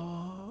itself?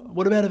 Oh,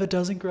 what about if it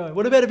doesn't grow?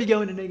 What about if you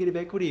go into negative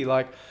equity?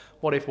 Like,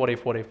 what if?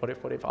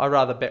 I'd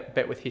rather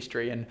bet with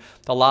history. And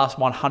the last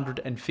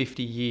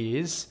 150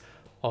 years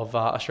of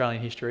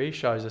Australian history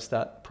shows us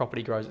that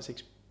property grows at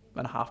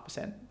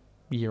 6.5%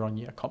 year on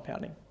year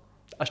compounding,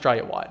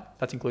 Australia-wide.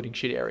 That's including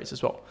shit areas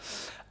as well.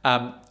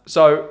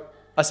 So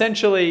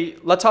essentially,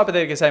 let's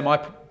hypothetically say my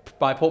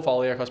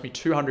portfolio cost me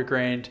 200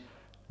 grand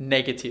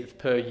negative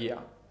per year,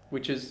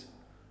 which is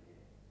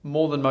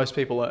more than most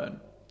people earn.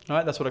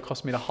 Right? That's what it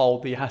cost me to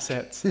hold the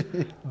assets.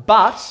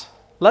 But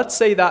let's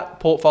say that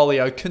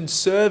portfolio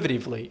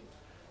conservatively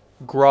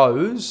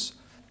grows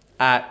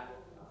at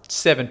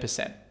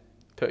 7%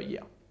 per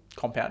year,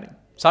 compounding.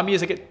 Some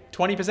years I get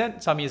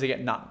 20%, some years I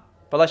get none.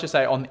 But let's just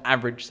say on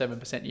average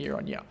 7% year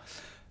on year.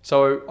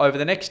 So over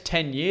the next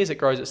 10 years, it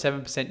grows at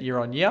 7% year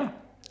on year.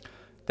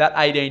 That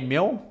 18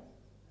 mil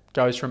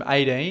goes from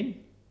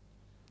 18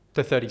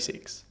 to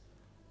 36.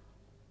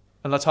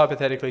 And let's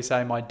hypothetically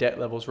say my debt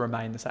levels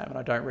remain the same and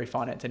I don't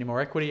refinance any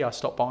more equity, I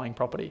stop buying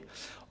property.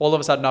 All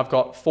of a sudden I've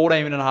got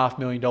 $14.5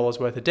 million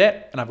worth of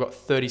debt and I've got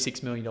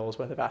 $36 million worth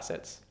of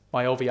assets.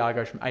 My LVR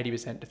goes from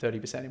 80% to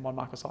 30% in one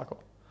market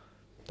cycle.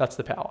 That's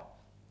the power.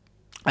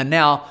 And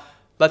now,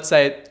 let's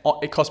say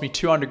it cost me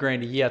 200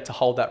 grand a year to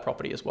hold that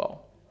property as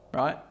well,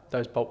 right?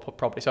 Those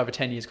properties. So over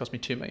 10 years, it cost me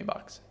 $2 million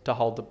to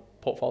hold the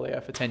portfolio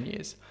for 10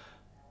 years.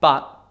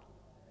 But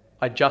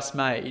I just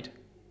made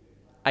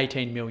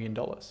 $18 million.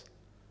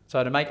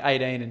 So to make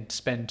 18 and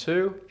spend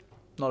 2,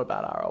 not a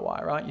bad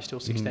ROI, right? You're still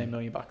 16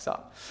 million bucks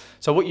up.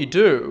 So what you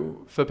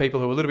do for people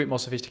who are a little bit more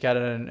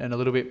sophisticated and a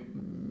little bit,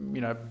 you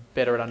know,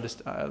 better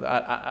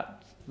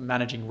at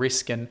managing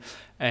risk and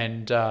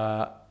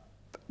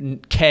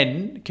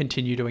can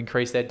continue to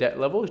increase their debt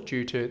levels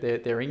due to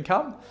their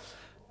income.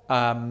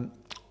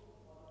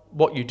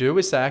 What you do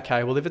is say,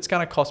 okay, well, if it's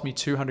going to cost me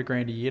 200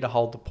 grand a year to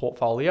hold the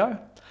portfolio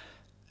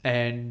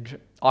and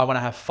I want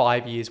to have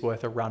 5 years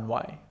worth of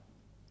runway,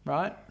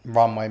 right?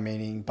 Runway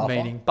meaning buffer?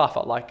 Meaning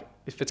buffer. Like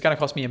if it's going to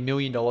cost me $1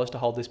 million to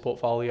hold this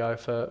portfolio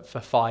for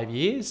 5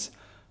 years,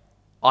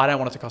 I don't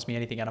want it to cost me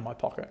anything out of my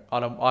pocket.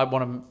 I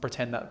want to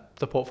pretend that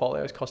the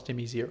portfolio is costing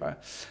me zero.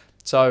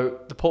 So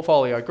the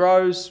portfolio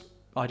grows.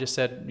 I just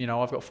said, you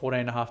know, I've got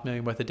 14.5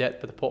 million worth of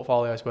debt, but the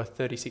portfolio is worth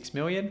 36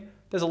 million.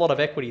 There's a lot of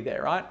equity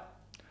there, right?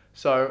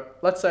 So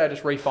let's say I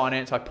just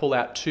refinance, I pull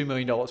out $2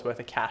 million worth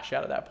of cash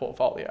out of that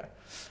portfolio.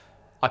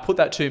 I put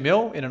that 2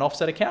 mil in an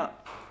offset account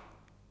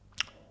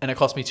and it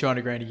cost me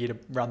 200 grand a year to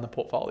run the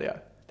portfolio.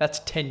 That's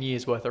 10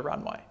 years worth of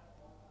runway.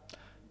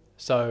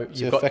 So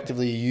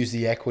effectively you use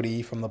the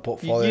equity from the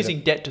portfolio. You're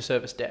using debt to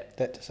service debt.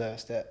 Debt to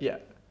service debt. Yeah.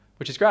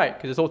 Which is great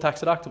because it's all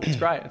tax deductible. It's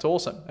great. It's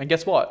awesome. And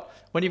guess what?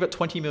 When you've got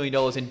 $20 million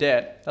in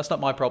debt, that's not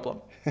my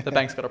problem. The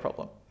bank's got a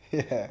problem.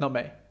 Yeah. Not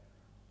me.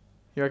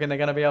 You reckon they're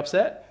going to be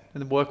upset?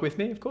 and work with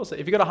me? Of course.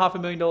 If you've got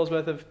 $500,000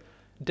 worth of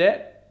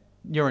debt,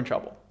 you're in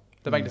trouble.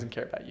 The bank doesn't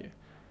care about you.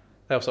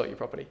 They'll sell your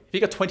property. If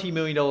you've got $20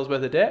 million worth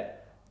of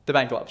debt, the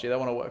bank loves you. They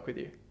want to work with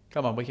you.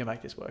 Come on, we can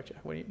make this work,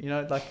 Jack.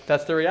 Like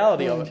that's the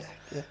reality of it.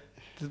 Yeah.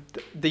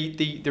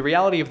 The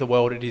reality of the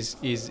world it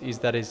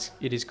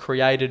is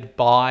created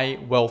by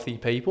wealthy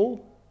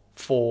people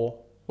for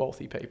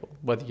wealthy people,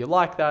 whether you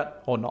like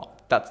that or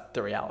not. That's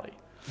the reality.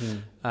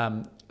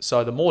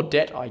 So the more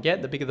debt I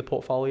get, the bigger the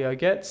portfolio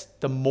gets,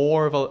 the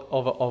more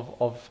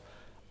of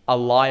a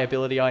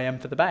liability I am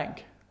for the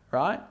bank,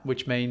 right?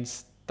 Which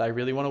means they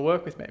really want to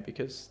work with me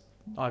because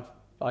I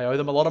owe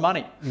them a lot of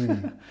money.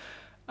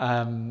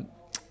 And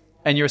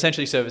you're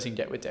essentially servicing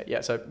debt with debt.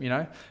 Yeah. So,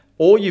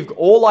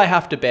 all I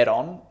have to bet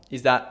on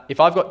is that if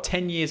I've got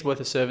 10 years worth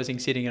of servicing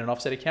sitting in an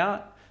offset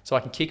account, so I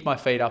can kick my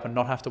feet up and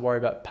not have to worry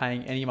about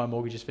paying any of my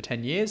mortgages for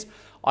 10 years,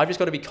 I've just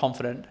got to be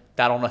confident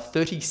that on a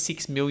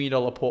 $36 million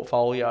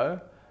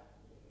portfolio,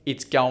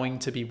 it's going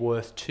to be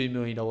worth $2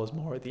 million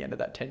more at the end of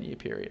that 10-year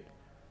period.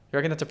 You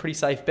reckon that's a pretty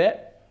safe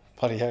bet?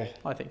 Bloody hell.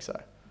 I think so.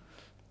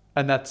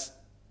 And that's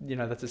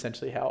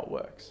essentially how it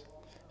works.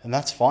 And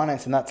that's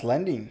finance and that's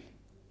lending.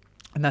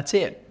 And that's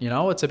it.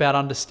 It's about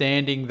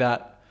understanding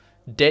that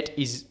debt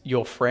is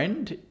your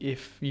friend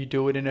if you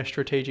do it in a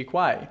strategic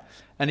way.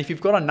 And if you've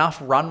got enough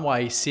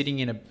runway sitting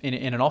in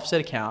an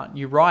offset account,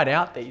 you ride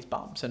out these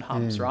bumps and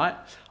humps, right?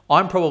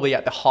 I'm probably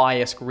at the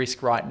highest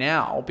risk right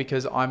now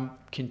because I'm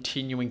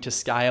continuing to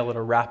scale at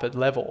a rapid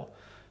level.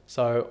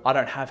 So I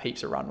don't have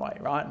heaps of runway,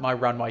 right? My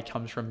runway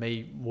comes from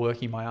me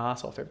working my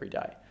ass off every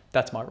day.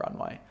 That's my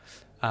runway.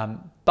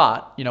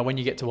 But, when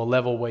you get to a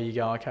level where you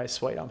go, okay,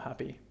 sweet, I'm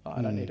happy.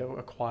 I don't need to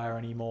acquire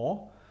any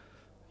more.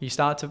 You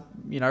start to,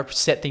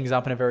 set things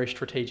up in a very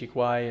strategic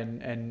way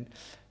and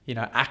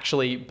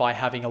actually by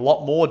having a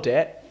lot more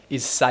debt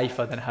is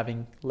safer than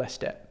having less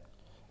debt.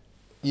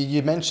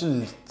 You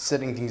mentioned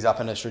setting things up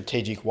in a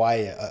strategic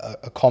way.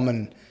 A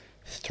common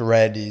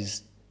thread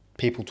is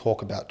people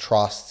talk about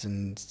trusts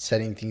and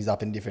setting things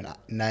up in different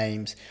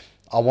names.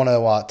 I want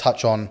to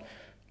touch on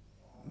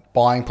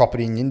buying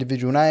property in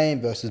individual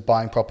name versus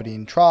buying property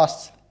in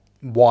trusts.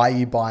 Why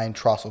you buy in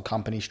trust or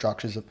company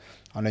structures.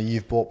 I know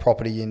you've bought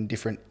property in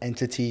different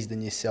entities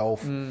than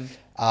yourself, and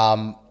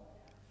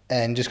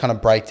just kind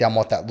of break down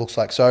what that looks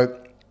like. So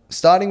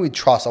starting with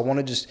trust, I want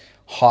to just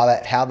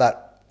highlight how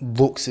that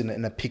looks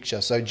in a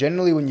picture. So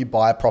generally when you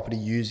buy a property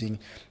using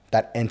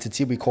that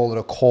entity, we call it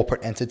a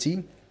corporate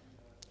entity.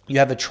 You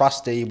have a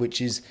trustee,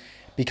 which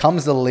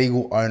becomes the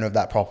legal owner of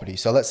that property.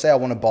 So let's say I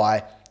want to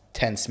buy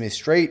 10 Smith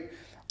Street.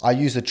 I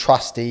use a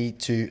trustee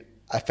to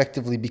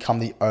effectively become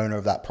the owner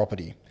of that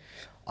property.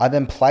 I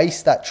then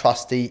place that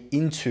trustee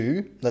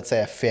into, let's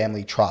say, a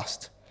family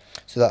trust.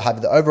 So that I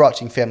have the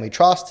overarching family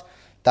trust,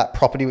 that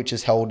property which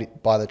is held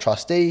by the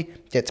trustee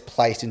gets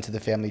placed into the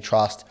family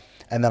trust,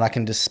 and then I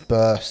can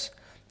disperse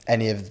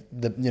any of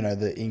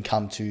the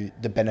income to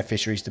the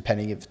beneficiaries,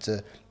 depending if it's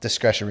a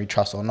discretionary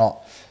trust or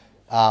not.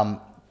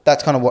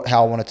 That's kind of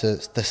how I wanted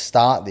to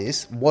start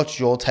this. What's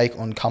your take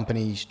on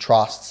companies,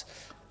 trusts?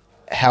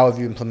 How have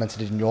you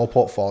implemented it in your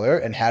portfolio,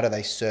 and how do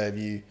they serve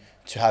you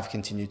to have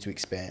continued to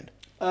expand?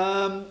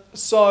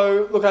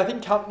 So look, I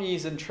think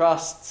companies and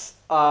trusts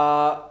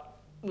are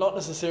not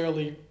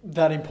necessarily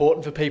that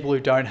important for people who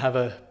don't have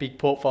a big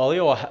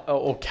portfolio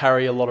or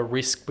carry a lot of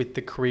risk with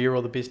the career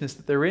or the business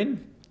that they're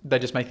in. They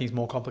just make things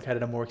more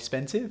complicated and more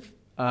expensive.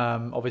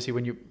 Obviously,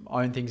 when you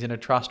own things in a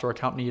trust or a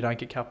company, you don't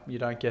get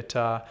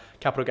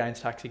capital gains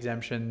tax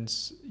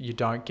exemptions, you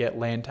don't get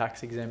land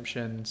tax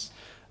exemptions,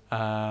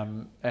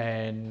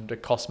 and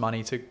it costs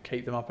money to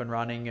keep them up and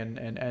running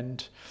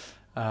and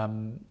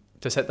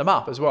to set them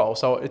up as well.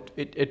 So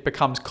it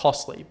becomes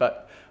costly.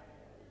 But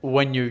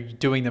when you're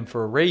doing them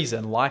for a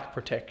reason, like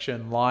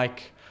protection,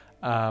 like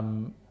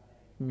for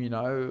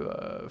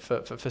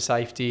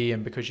safety,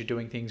 and because you're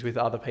doing things with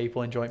other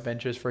people in joint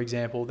ventures, for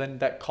example, then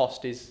that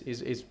cost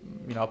is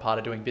a part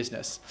of doing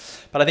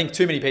business. But I think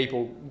too many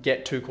people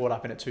get too caught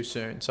up in it too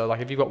soon. So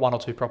like if you've got 1 or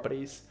 2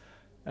 properties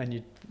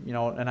and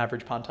an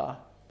average punter,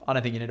 I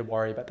don't think you need to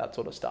worry about that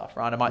sort of stuff,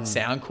 right? It might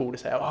sound cool to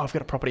say, oh, I've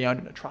got a property owned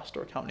in a trust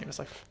or a company. It's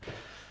like,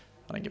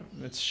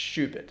 it's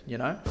stupid,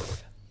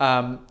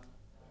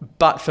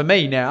 But for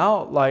me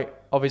now, like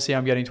obviously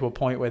I'm getting to a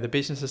point where the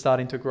business is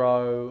starting to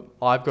grow.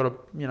 I've got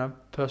a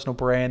personal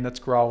brand that's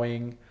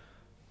growing.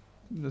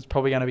 There's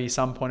probably going to be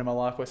some point in my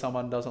life where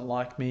someone doesn't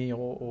like me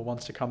or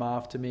wants to come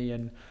after me,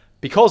 and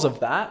because of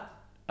that,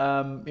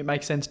 it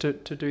makes sense to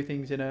do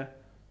things in a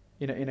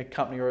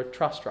company or a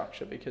trust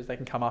structure, because they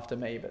can come after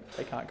me, but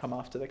they can't come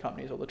after the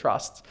companies or the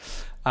trusts.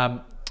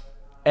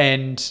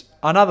 And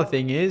another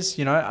thing is,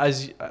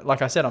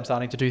 like I said, I'm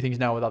starting to do things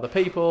now with other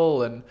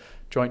people and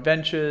joint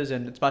ventures,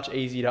 and it's much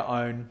easier to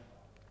own.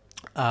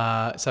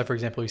 So for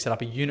example, you set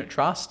up a unit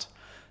trust,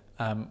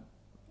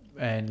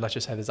 and let's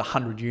just say there's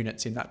 100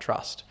 units in that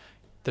trust.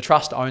 The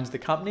trust owns the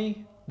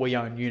company, we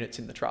own units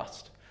in the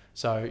trust.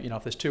 So,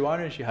 if there's 2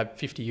 owners, you have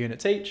 50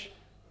 units each,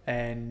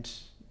 and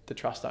the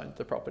trust owns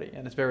the property.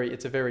 And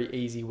it's a very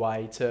easy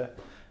way to,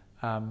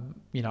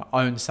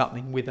 own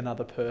something with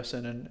another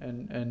person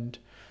and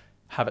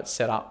have it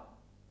set up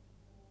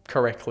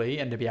correctly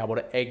and to be able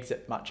to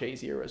exit much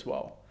easier as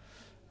well.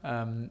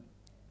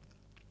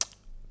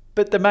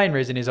 But the main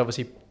reason is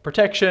obviously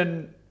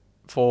protection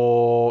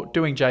for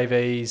doing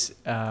JVs,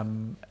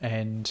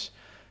 and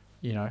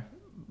you know,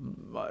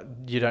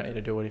 you don't need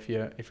to do it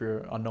if you're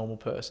a normal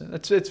person.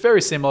 It's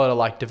very similar to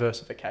like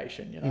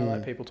diversification. You know,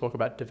 like people talk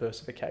about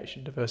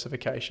diversification.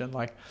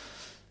 Like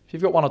if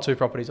you've got 1 or 2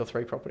 properties or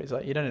 3 properties,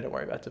 like you don't need to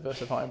worry about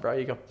diversifying, bro.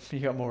 You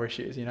got more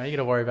issues. You know, you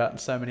got to worry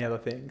about so many other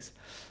things.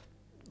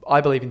 I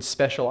believe in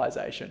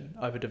specialization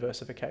over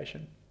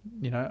diversification.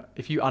 You know,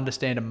 if you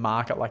understand a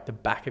market like the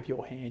back of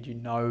your hand, you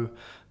know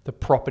the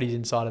properties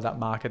inside of that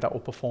market that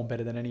will perform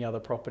better than any other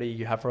property.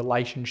 You have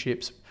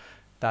relationships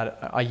that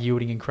are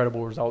yielding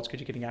incredible results because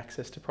you're getting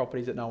access to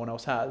properties that no one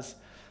else has.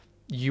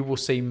 You will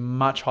see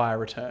much higher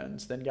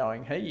returns than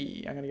going,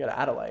 hey, I'm going to go to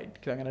Adelaide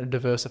because I'm going to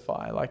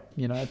diversify. Like,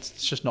 you know,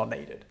 it's just not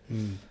needed.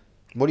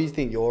 What do you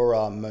think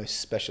your most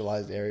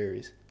specialized area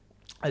is?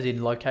 As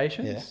in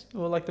locations?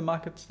 Or like the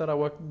markets that I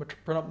work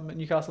with,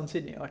 Newcastle and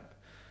Sydney. Like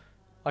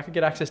I could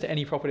get access to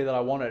any property that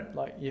I wanted,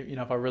 like, you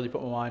know, if I really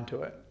put my mind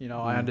to it. You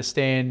know, I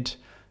understand,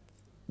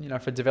 you know,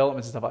 for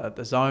developments and stuff like that,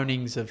 the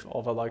zonings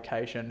of a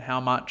location, how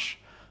much,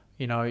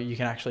 you know, you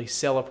can actually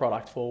sell a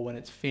product for when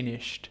it's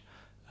finished.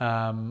 You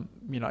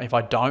know, if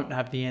I don't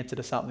have the answer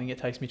to something, it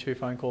takes me 2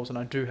 phone calls and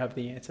I do have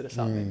the answer to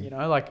something, you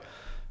know, like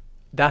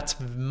that's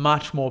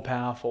much more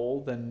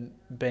powerful than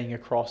being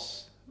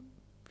across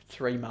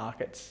 3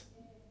 markets.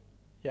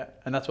 Yeah.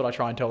 And that's what I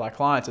try and tell our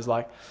clients is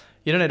like,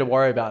 you don't need to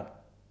worry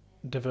about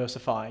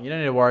diversifying. You don't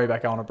need to worry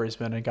about going to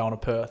Brisbane and going to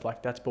Perth.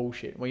 Like that's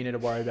bullshit. What you need to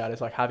worry about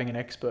is like having an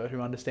expert who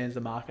understands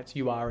the markets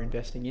you are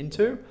investing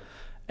into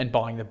and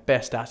buying the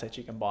best assets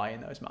you can buy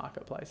in those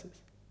marketplaces.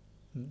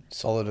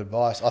 Solid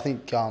advice. I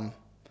think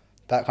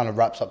that kind of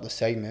wraps up the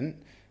segment.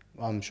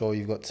 I'm sure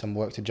you've got some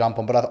work to jump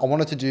on, but I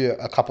wanted to do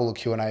a couple of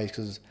Q&As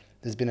because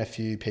there's been a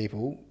few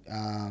people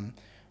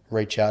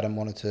reach out and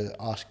wanted to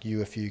ask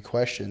you a few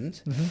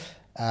questions.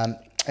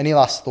 Any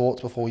last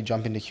thoughts before we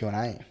jump into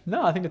Q&A?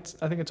 No, I think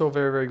it's all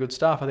very, very good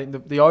stuff. I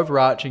think the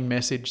overarching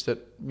message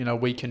that, you know,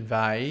 we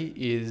convey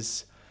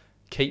is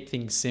keep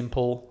things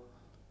simple,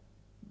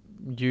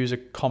 use a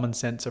common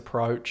sense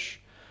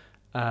approach,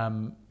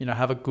 you know,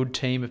 have a good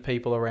team of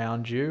people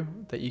around you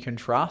that you can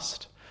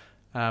trust,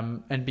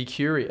 and be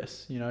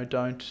curious. You know,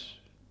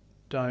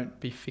 don't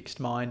be fixed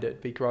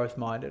minded, be growth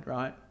minded,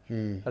 right?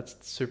 That's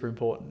super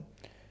important.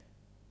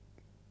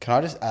 Can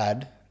I just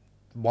add?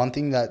 One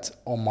thing that's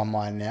on my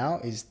mind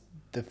now is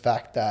the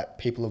fact that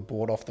people have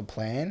bought off the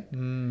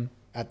plan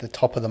at the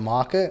top of the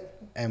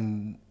market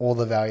and all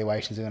the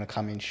valuations are going to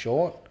come in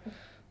short.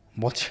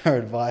 What's your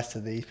advice to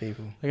these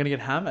people? They're going to get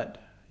hammered.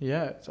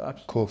 Yeah. It's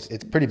cool.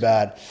 It's pretty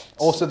bad.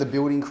 Also, the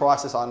building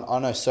crisis. I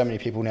know so many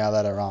people now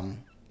that are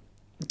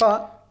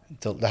but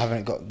they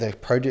haven't got their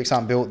projects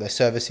aren't built. They're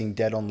servicing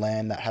debt on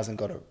land that hasn't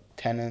got a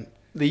tenant.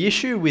 The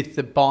issue with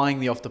the buying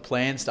the off the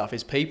plan stuff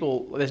is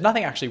there's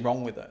nothing actually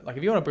wrong with it. Like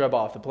if you want to go buy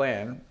off the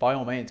plan, by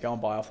all means go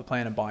and buy off the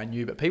plan and buy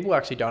new, but people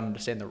actually don't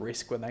understand the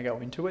risk when they go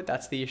into it.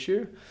 That's the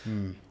issue.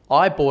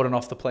 I bought an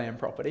off the plan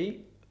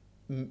property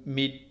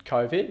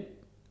mid-COVID,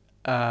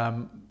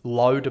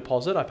 low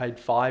deposit. I paid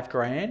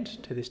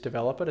 $5,000 to this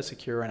developer to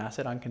secure an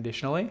asset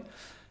unconditionally.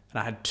 And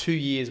I had 2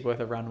 years worth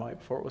of runway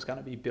before it was going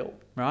to be built,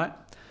 right?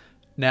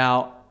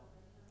 Now,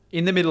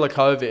 in the middle of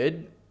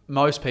COVID,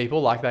 most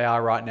people, like they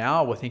are right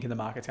now, were thinking the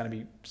market's going to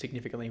be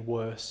significantly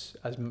worse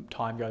as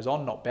time goes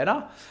on, not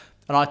better.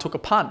 And I took a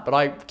punt, but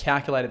I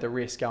calculated the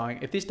risk going,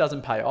 if this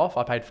doesn't pay off,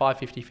 I paid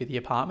 $550 for the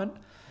apartment.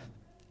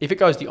 If it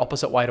goes the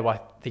opposite way to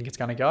I think it's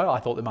going to go, I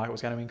thought the market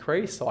was going to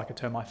increase, so I could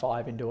turn my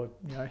 5 into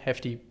a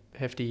hefty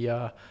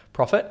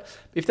profit.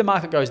 If the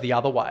market goes the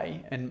other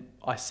way and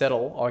I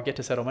settle or I get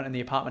to settlement and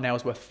the apartment now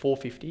is worth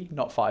 $450,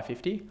 not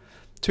 $550,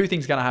 2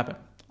 things are going to happen.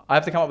 I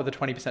have to come up with a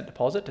 20%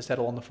 deposit to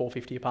settle on the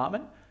 $450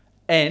 apartment,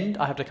 and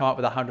I have to come up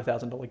with a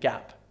 $100,000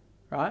 gap,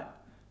 right?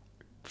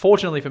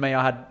 Fortunately for me,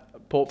 I had a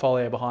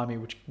portfolio behind me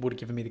which would have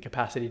given me the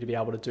capacity to be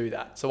able to do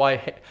that. So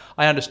I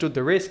understood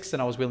the risks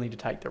and I was willing to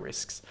take the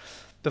risks.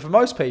 But for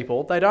most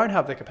people, they don't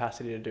have the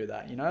capacity to do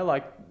that. You know,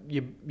 like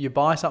you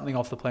buy something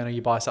off the plan or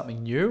you buy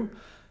something new,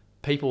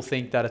 people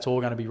think that it's all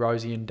going to be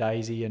rosy and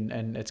daisy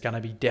and it's going to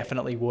be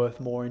definitely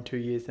worth more in 2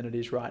 years than it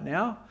is right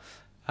now.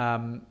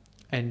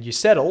 And you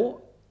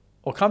settle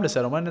or come to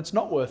settlement, it's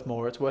not worth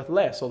more, it's worth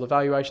less, or the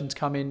valuations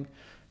come in,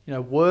 you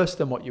know, worse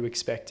than what you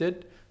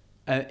expected.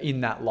 And in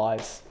that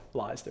lies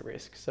the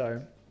risk.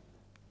 So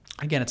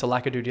again, it's a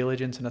lack of due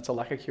diligence and it's a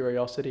lack of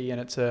curiosity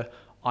and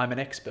I'm an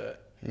expert.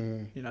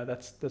 You know,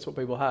 that's what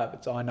people have.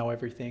 It's I know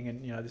everything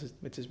and, you know,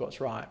 this is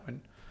what's right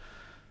when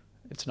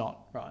it's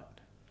not right.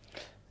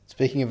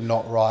 Speaking of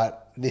not right,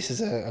 this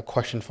is a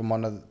question from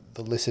one of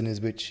the listeners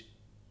which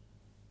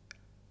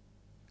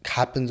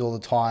happens all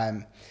the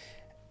time.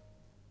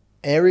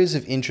 Areas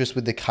of interest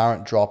with the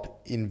current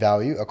drop in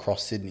value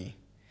across Sydney.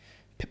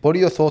 What are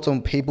your thoughts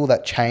on people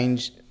that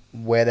change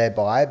where they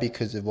buy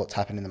because of what's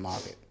happened in the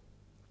market?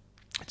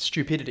 It's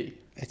stupidity.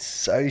 It's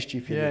so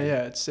stupid.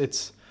 Yeah.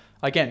 It's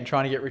again,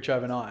 trying to get rich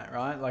overnight,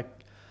 right? Like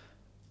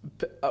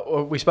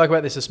we spoke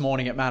about this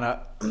morning at Manor.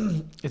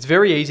 It's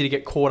very easy to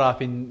get caught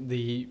up in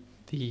the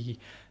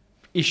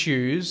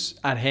issues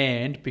at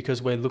hand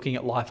because we're looking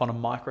at life on a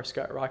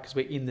microscope, right? Because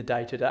we're in the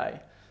day-to-day.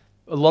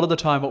 A lot of the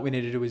time what we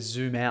need to do is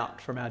zoom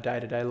out from our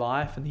day-to-day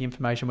life and the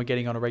information we're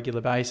getting on a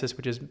regular basis,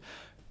 which is,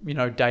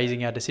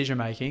 dazing our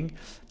decision-making,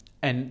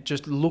 and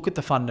just look at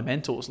the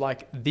fundamentals.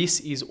 Like,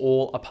 this is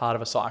all a part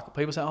of a cycle.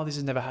 People say, oh, this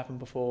has never happened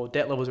before.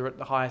 Debt levels are at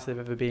the highest they've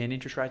ever been.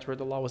 Interest rates are at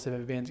the lowest they've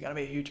ever been. It's going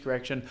to be a huge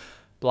correction.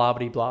 Blah,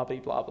 blah, blah, blah,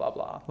 blah, blah,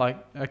 blah. Like,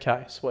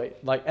 okay, sweet.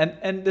 Like,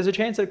 and there's a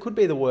chance that it could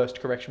be the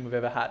worst correction we've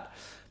ever had.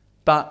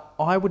 But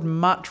I would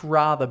much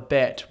rather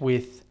bet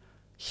with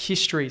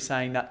history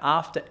saying that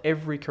after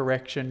every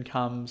correction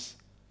comes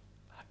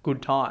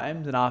good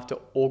times, and after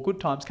all good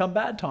times come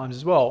bad times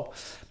as well.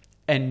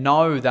 And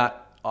know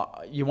that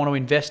you want to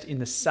invest in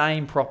the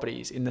same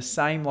properties, in the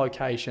same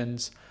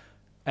locations,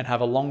 and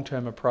have a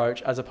long-term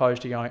approach, as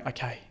opposed to going,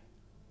 okay,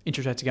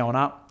 interest rates are going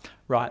up,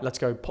 right? Let's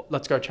go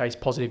chase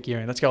positive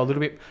gearing. Let's go a little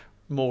bit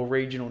more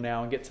regional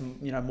now and get some,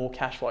 more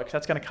cash flow, because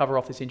that's going to cover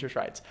off this interest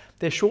rates.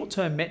 They're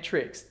short-term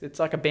metrics. It's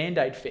like a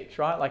Band-Aid fix,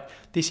 right? Like,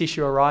 this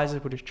issue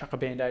arises, we'll just chuck a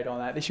Band-Aid on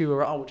that. This issue,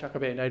 we'll chuck a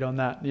Band-Aid on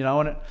that,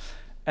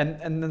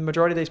 and the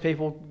majority of these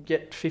people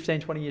get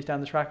 15, 20 years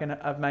down the track and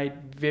have made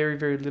very,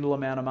 very little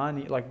amount of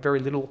money, like very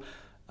little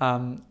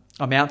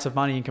amounts of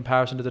money in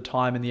comparison to the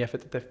time and the effort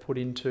that they've put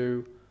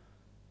into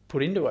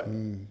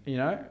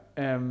it,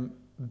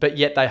 but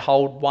yet they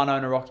hold one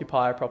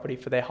owner-occupier property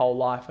for their whole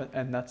life,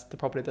 and that's the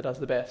property that does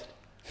the best.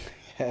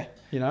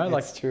 Yeah,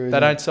 like, true,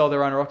 they don't sell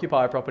their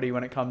owner-occupier property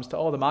when it comes to,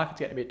 the market's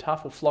getting a bit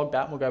tough, we'll flog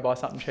that and we'll go buy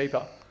something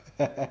cheaper.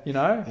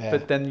 Yeah.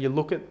 But then you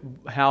look at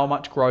how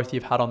much growth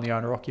you've had on the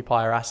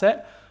owner-occupier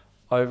asset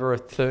over a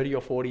 30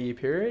 or 40 year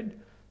period,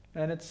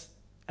 and it's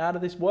out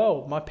of this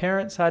world. My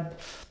parents had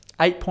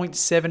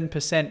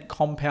 8.7%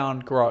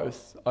 compound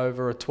growth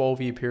over a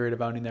 12-year period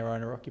of owning their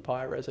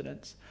owner-occupier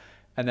residence.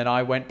 And then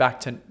I went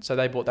back to, so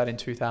they bought that in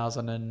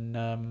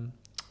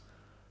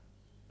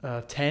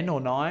 2010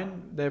 or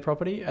 9, their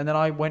property. And then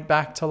I went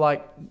back to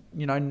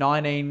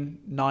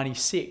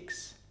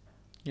 1996.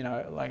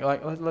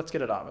 Let's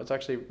get it up. It's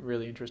actually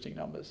really interesting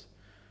numbers.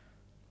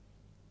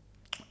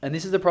 And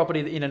this is the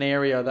property in an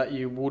area that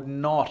you would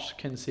not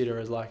consider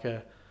as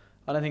I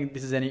don't think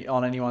this is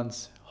on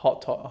anyone's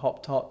hot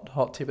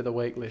tip of the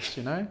week list,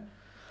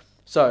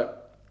 So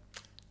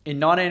in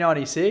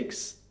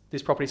 1996,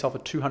 this property sold for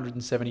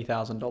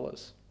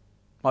 $270,000.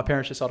 My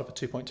parents just sold it for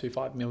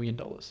 $2.25 million.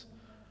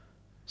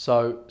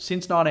 So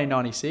since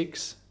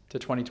 1996 to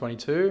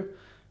 2022,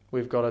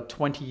 we've got a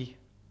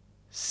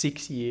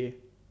 26-year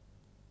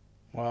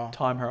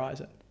time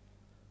horizon.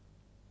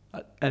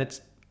 And it's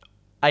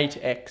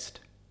 8x'd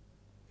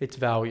its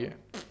value.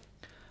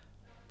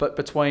 But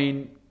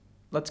between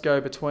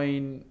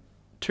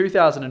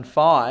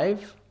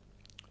 2005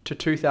 to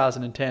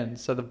 2010,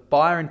 so the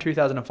buyer in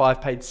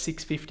 2005 paid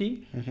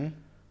 $650. Mm-hmm.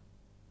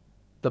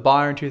 The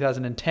buyer in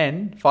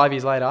 2010, 5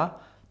 years later,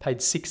 paid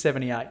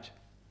 $678.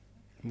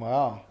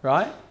 Wow.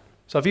 Right?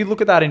 So if you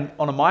look at that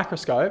on a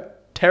microscope,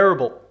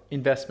 terrible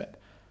investment.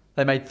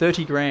 They made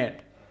 $30,000.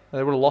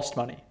 They would have lost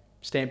money.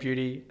 Stamp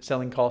duty,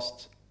 selling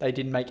costs. They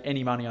didn't make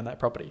any money on that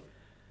property.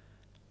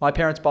 My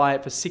parents buy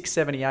it for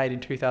 $678 in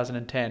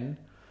 2010,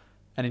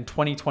 and in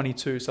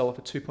 2022 sell it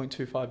for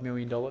 $2.25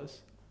 million.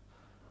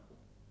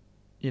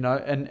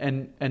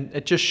 And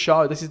it just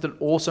shows, this is an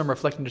awesome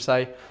reflection to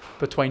say,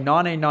 between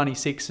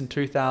 1996 and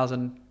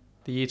 2000,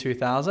 the year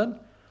 2000,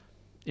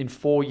 in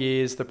 4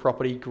 years, the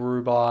property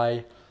grew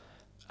by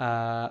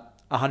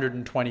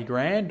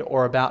 $120,000,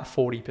 or about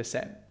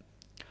 40%.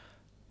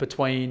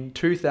 Between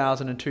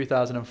 2000 and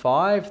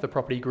 2005, the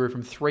property grew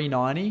from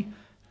 $390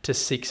 to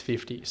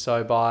 $650.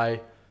 So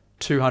by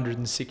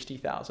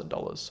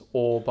 $260,000,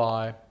 or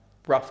by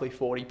roughly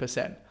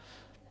 40%.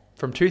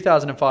 From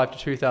 2005 to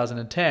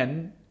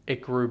 2010,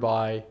 it grew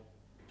by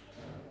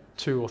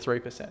 2 or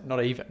 3%,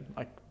 not even.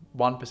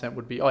 1%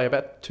 would be,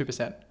 about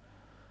 2%.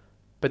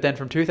 But then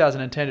from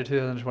 2010 to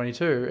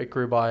 2022, it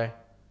grew by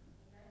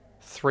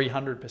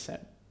 300%.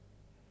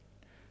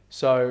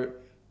 So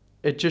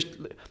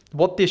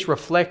what this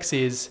reflects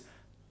is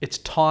it's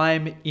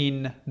time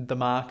in the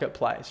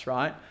marketplace,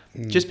 right?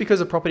 Mm. Just because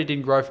a property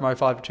didn't grow from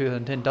 2005 to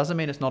 2010 doesn't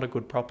mean it's not a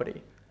good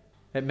property.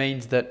 It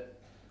means that,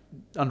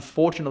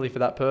 unfortunately for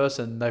that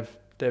person, they've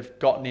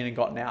gotten in and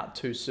gotten out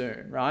too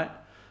soon, right?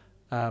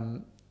 I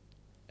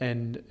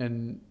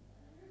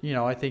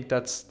think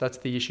that's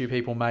the issue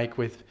people make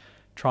with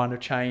trying to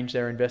change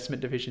their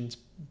investment divisions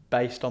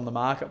based on the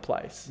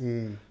marketplace.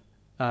 Mm.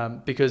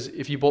 Because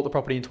if you bought the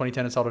property in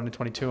 2010 and sold it in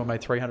 2022 and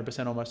made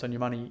 300% almost on your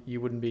money,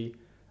 you wouldn't be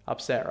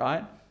upset,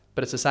 right?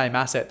 But it's the same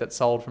asset that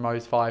sold from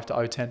 2005 to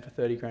 2010 for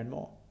 $30,000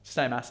 more. It's the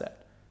same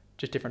asset,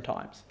 just different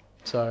times.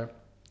 So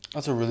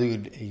that's a really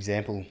good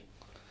example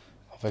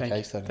of a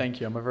case study.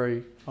 Thank you. I'm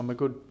a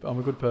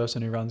good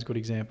person who runs good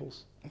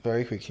examples.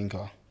 Very quick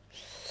thinker.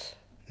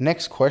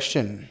 Next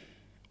question.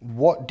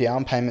 What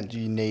down payment do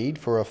you need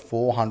for a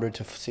 $400,000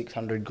 to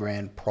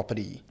 $600,000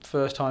 property?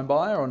 First time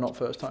buyer or not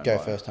first time buyer?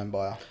 Go first time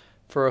buyer.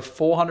 For a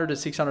 $400,000 to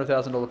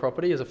 $600,000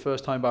 property as a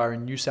first home buyer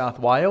in New South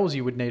Wales,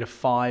 you would need a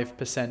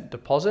 5%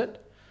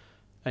 deposit,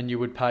 and you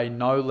would pay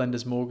no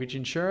lender's mortgage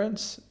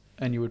insurance,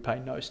 and you would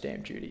pay no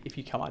stamp duty if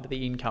you come under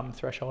the income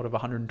threshold of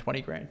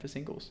 120 grand for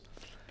singles.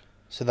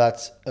 So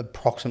that's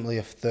approximately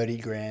a 30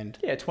 grand.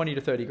 Yeah, 20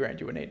 to 30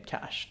 grand you would need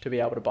cash to be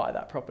able to buy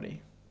that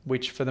property,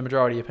 which for the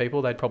majority of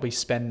people, they'd probably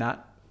spend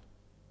that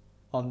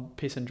on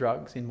piss and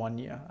drugs in 1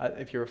 year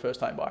if you're a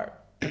first home buyer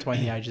between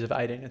the ages of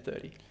 18 and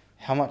 30.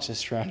 How much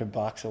is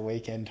 $300 a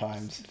weekend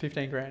times?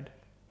 15 grand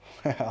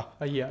Wow.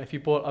 a year. If you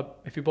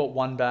bought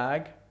one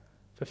bag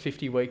for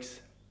 50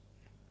 weeks,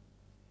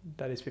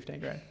 that is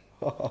 15 grand.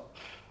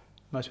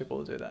 Most people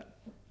will do that.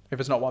 If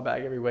it's not one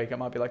bag every week, it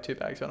might be like 2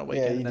 bags on a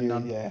weekend and then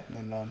none. Yeah, and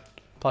then none.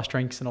 Plus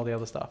drinks and all the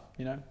other stuff.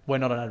 We're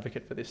not an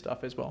advocate for this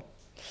stuff as well.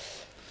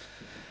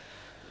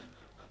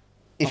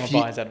 I'm a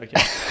buyer's advocate.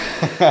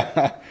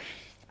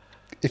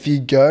 If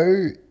you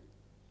go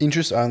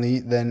interest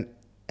only, then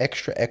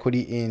extra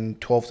equity in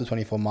 12 to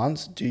 24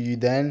 months, do you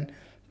then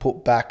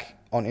put back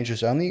on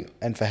interest only,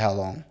 and for how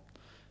long?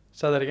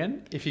 Say that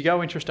again. If you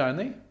go interest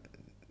only,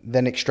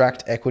 then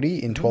extract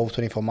equity in 12 to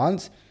 24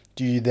 months,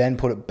 do you then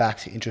put it back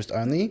to interest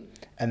only,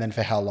 and then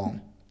for how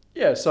long?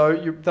 Yeah, so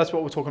that's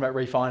what we're talking about,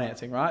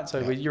 refinancing, right? So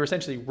you're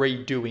essentially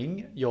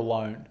redoing your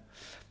loan.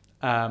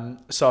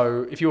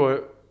 So if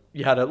you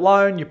had a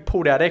loan, you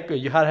pulled out equity,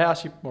 you had a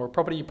house or a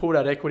property, you pulled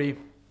out equity,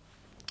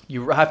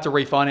 you have to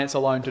refinance a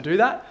loan to do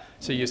that.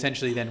 So you're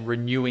essentially then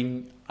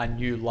renewing a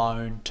new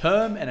loan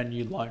term and a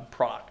new loan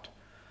product.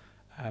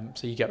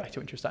 So you go back to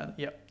interest only.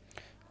 Yep.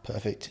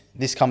 Perfect.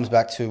 This comes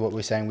back to what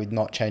we're saying with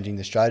not changing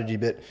the strategy.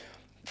 But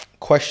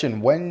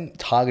question, when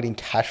targeting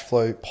cash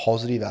flow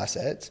positive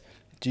assets,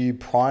 do you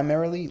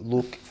primarily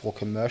look for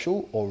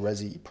commercial or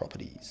resi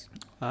properties?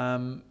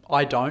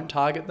 I don't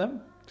target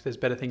them because there's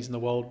better things in the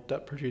world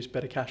that produce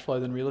better cash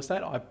flow than real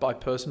estate. I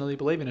personally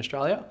believe in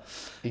Australia.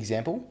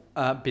 Example?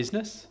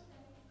 Business.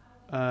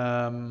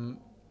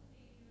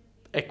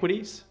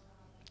 Equities,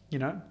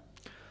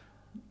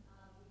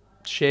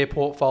 share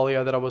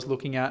portfolio that I was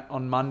looking at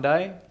on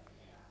Monday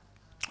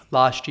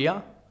last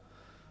year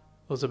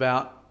was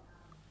about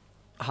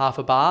half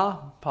a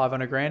bar,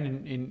 500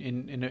 grand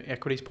in an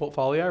equities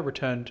portfolio,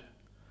 returned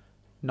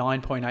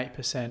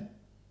 9.8%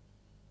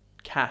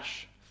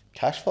 cash.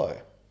 Cash flow.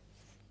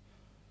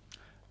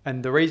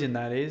 And the reason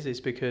that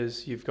is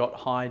because you've got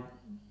high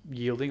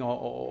yielding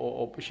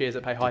or shares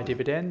that pay high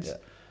dividends. Yeah.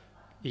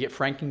 You get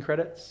franking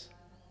credits.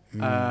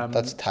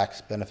 That's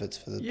tax benefits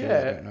for the people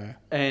that don't know.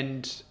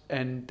 And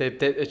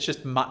it's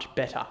just much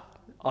better,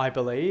 I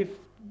believe,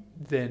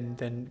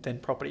 than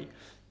property.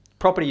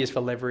 Property is for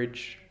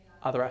leverage.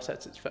 Other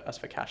assets, it's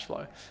for cash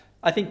flow.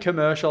 I think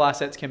commercial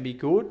assets can be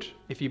good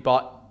if you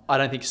buy. I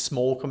don't think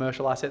small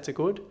commercial assets are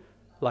good,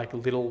 like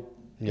little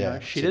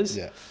shitters.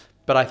 Yeah.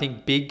 But I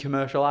think big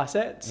commercial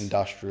assets,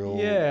 industrial,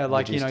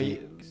 like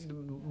logistics.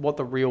 What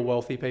the real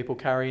wealthy people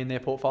carry in their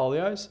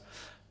portfolios.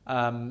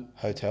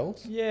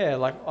 Hotels? Yeah,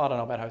 like I don't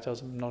know about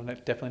hotels. I'm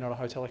definitely not a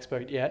hotel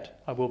expert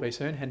yet. I will be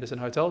soon. Henderson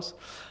Hotels.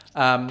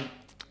 That's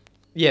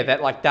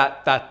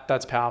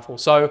powerful.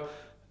 So,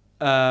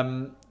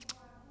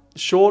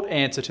 short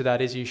answer to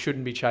that is you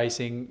shouldn't be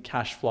chasing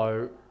cash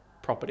flow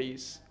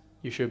properties.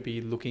 You should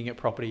be looking at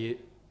property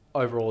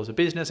overall as a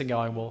business and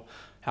going, well,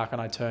 how can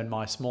I turn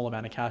my small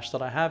amount of cash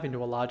that I have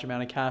into a large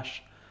amount of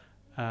cash?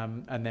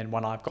 And then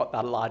when I've got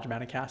that large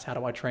amount of cash, how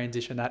do I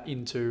transition that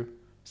into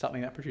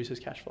something that produces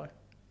cash flow?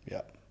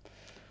 Yeah.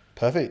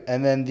 Perfect.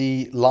 And then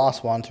the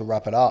last one to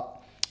wrap it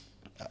up.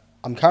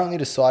 I'm currently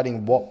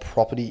deciding what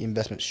property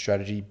investment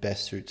strategy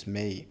best suits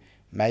me.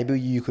 Maybe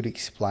you could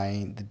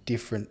explain the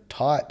different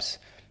types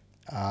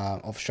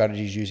of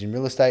strategies used in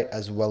real estate,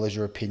 as well as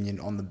your opinion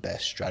on the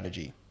best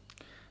strategy.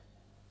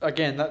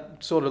 Again,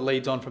 that sort of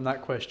leads on from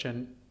that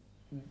question.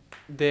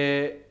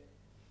 There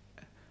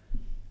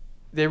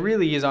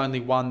really is only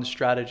one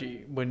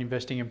strategy when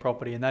investing in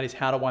property, and that is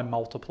how do I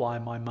multiply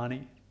my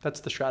money?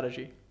 That's the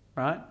strategy,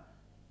 right?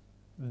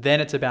 Then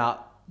it's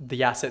about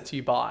the assets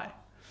you buy.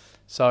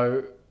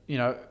 So,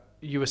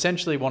 you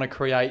essentially want to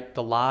create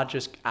the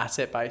largest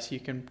asset base you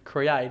can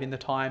create in the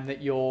time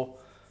that you're,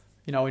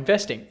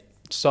 investing.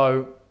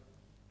 So,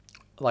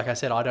 like I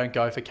said, I don't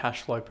go for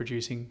cash flow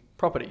producing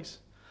properties.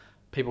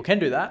 People can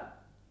do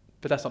that,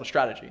 but that's not a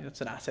strategy.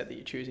 That's an asset that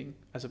you're choosing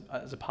as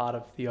a part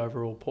of the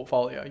overall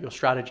portfolio. Your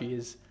strategy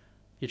is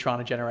you're trying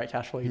to generate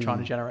cash flow, you're trying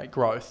to generate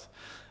growth.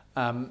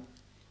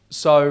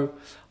 So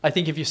I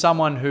think if you're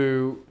someone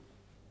who,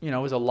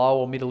 is a low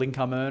or middle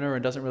income earner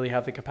and doesn't really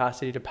have the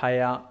capacity to pay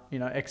out,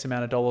 X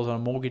amount of dollars on a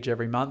mortgage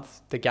every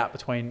month, the gap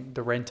between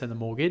the rent and the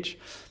mortgage,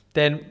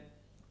 then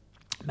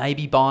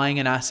maybe buying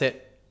an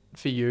asset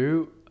for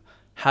you,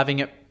 having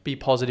it be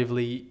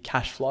positively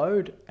cash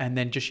flowed, and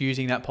then just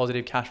using that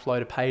positive cash flow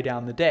to pay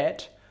down the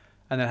debt,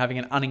 and then having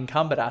an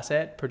unencumbered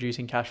asset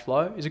producing cash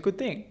flow is a good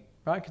thing,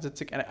 right? Because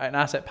it's an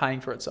asset paying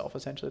for itself,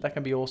 essentially. That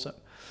can be awesome.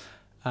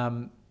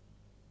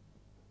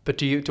 But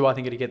do I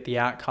think it'll get the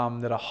outcome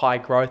that a high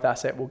growth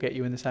asset will get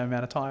you in the same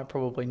amount of time?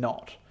 Probably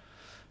not.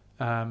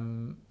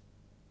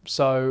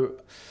 So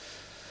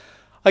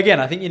Again,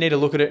 I think you need to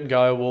look at it and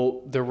go,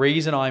 well, the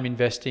reason I'm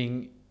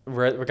investing,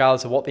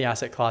 regardless of what the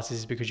asset class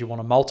is because you want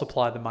to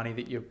multiply the money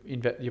that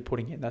you're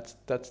putting in.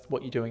 That's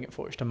what you're doing it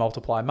for, is to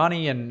multiply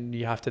money, and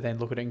you have to then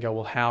look at it and go,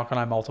 well, how can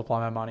I multiply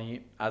my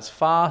money as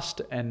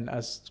fast and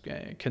as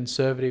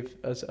conservative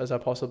as I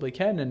possibly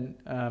can?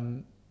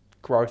 And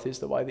growth is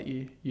the way that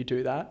you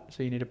do that.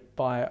 So you need to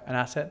buy an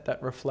asset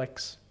that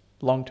reflects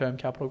long-term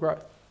capital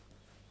growth.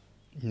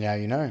 Now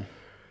you know.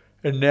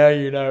 And now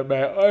you know,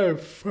 mate. I am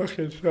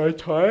fucking so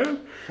tired.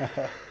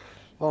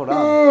 Well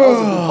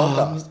done.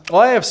 That was a good podcast.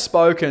 I have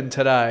spoken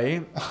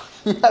today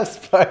You have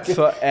spoken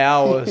for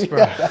hours, bro.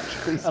 Yeah,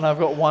 actually. And I've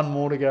got one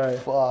more to go.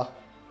 Fuck.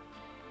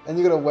 And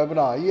you got a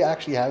webinar. You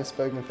actually have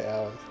spoken for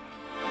hours.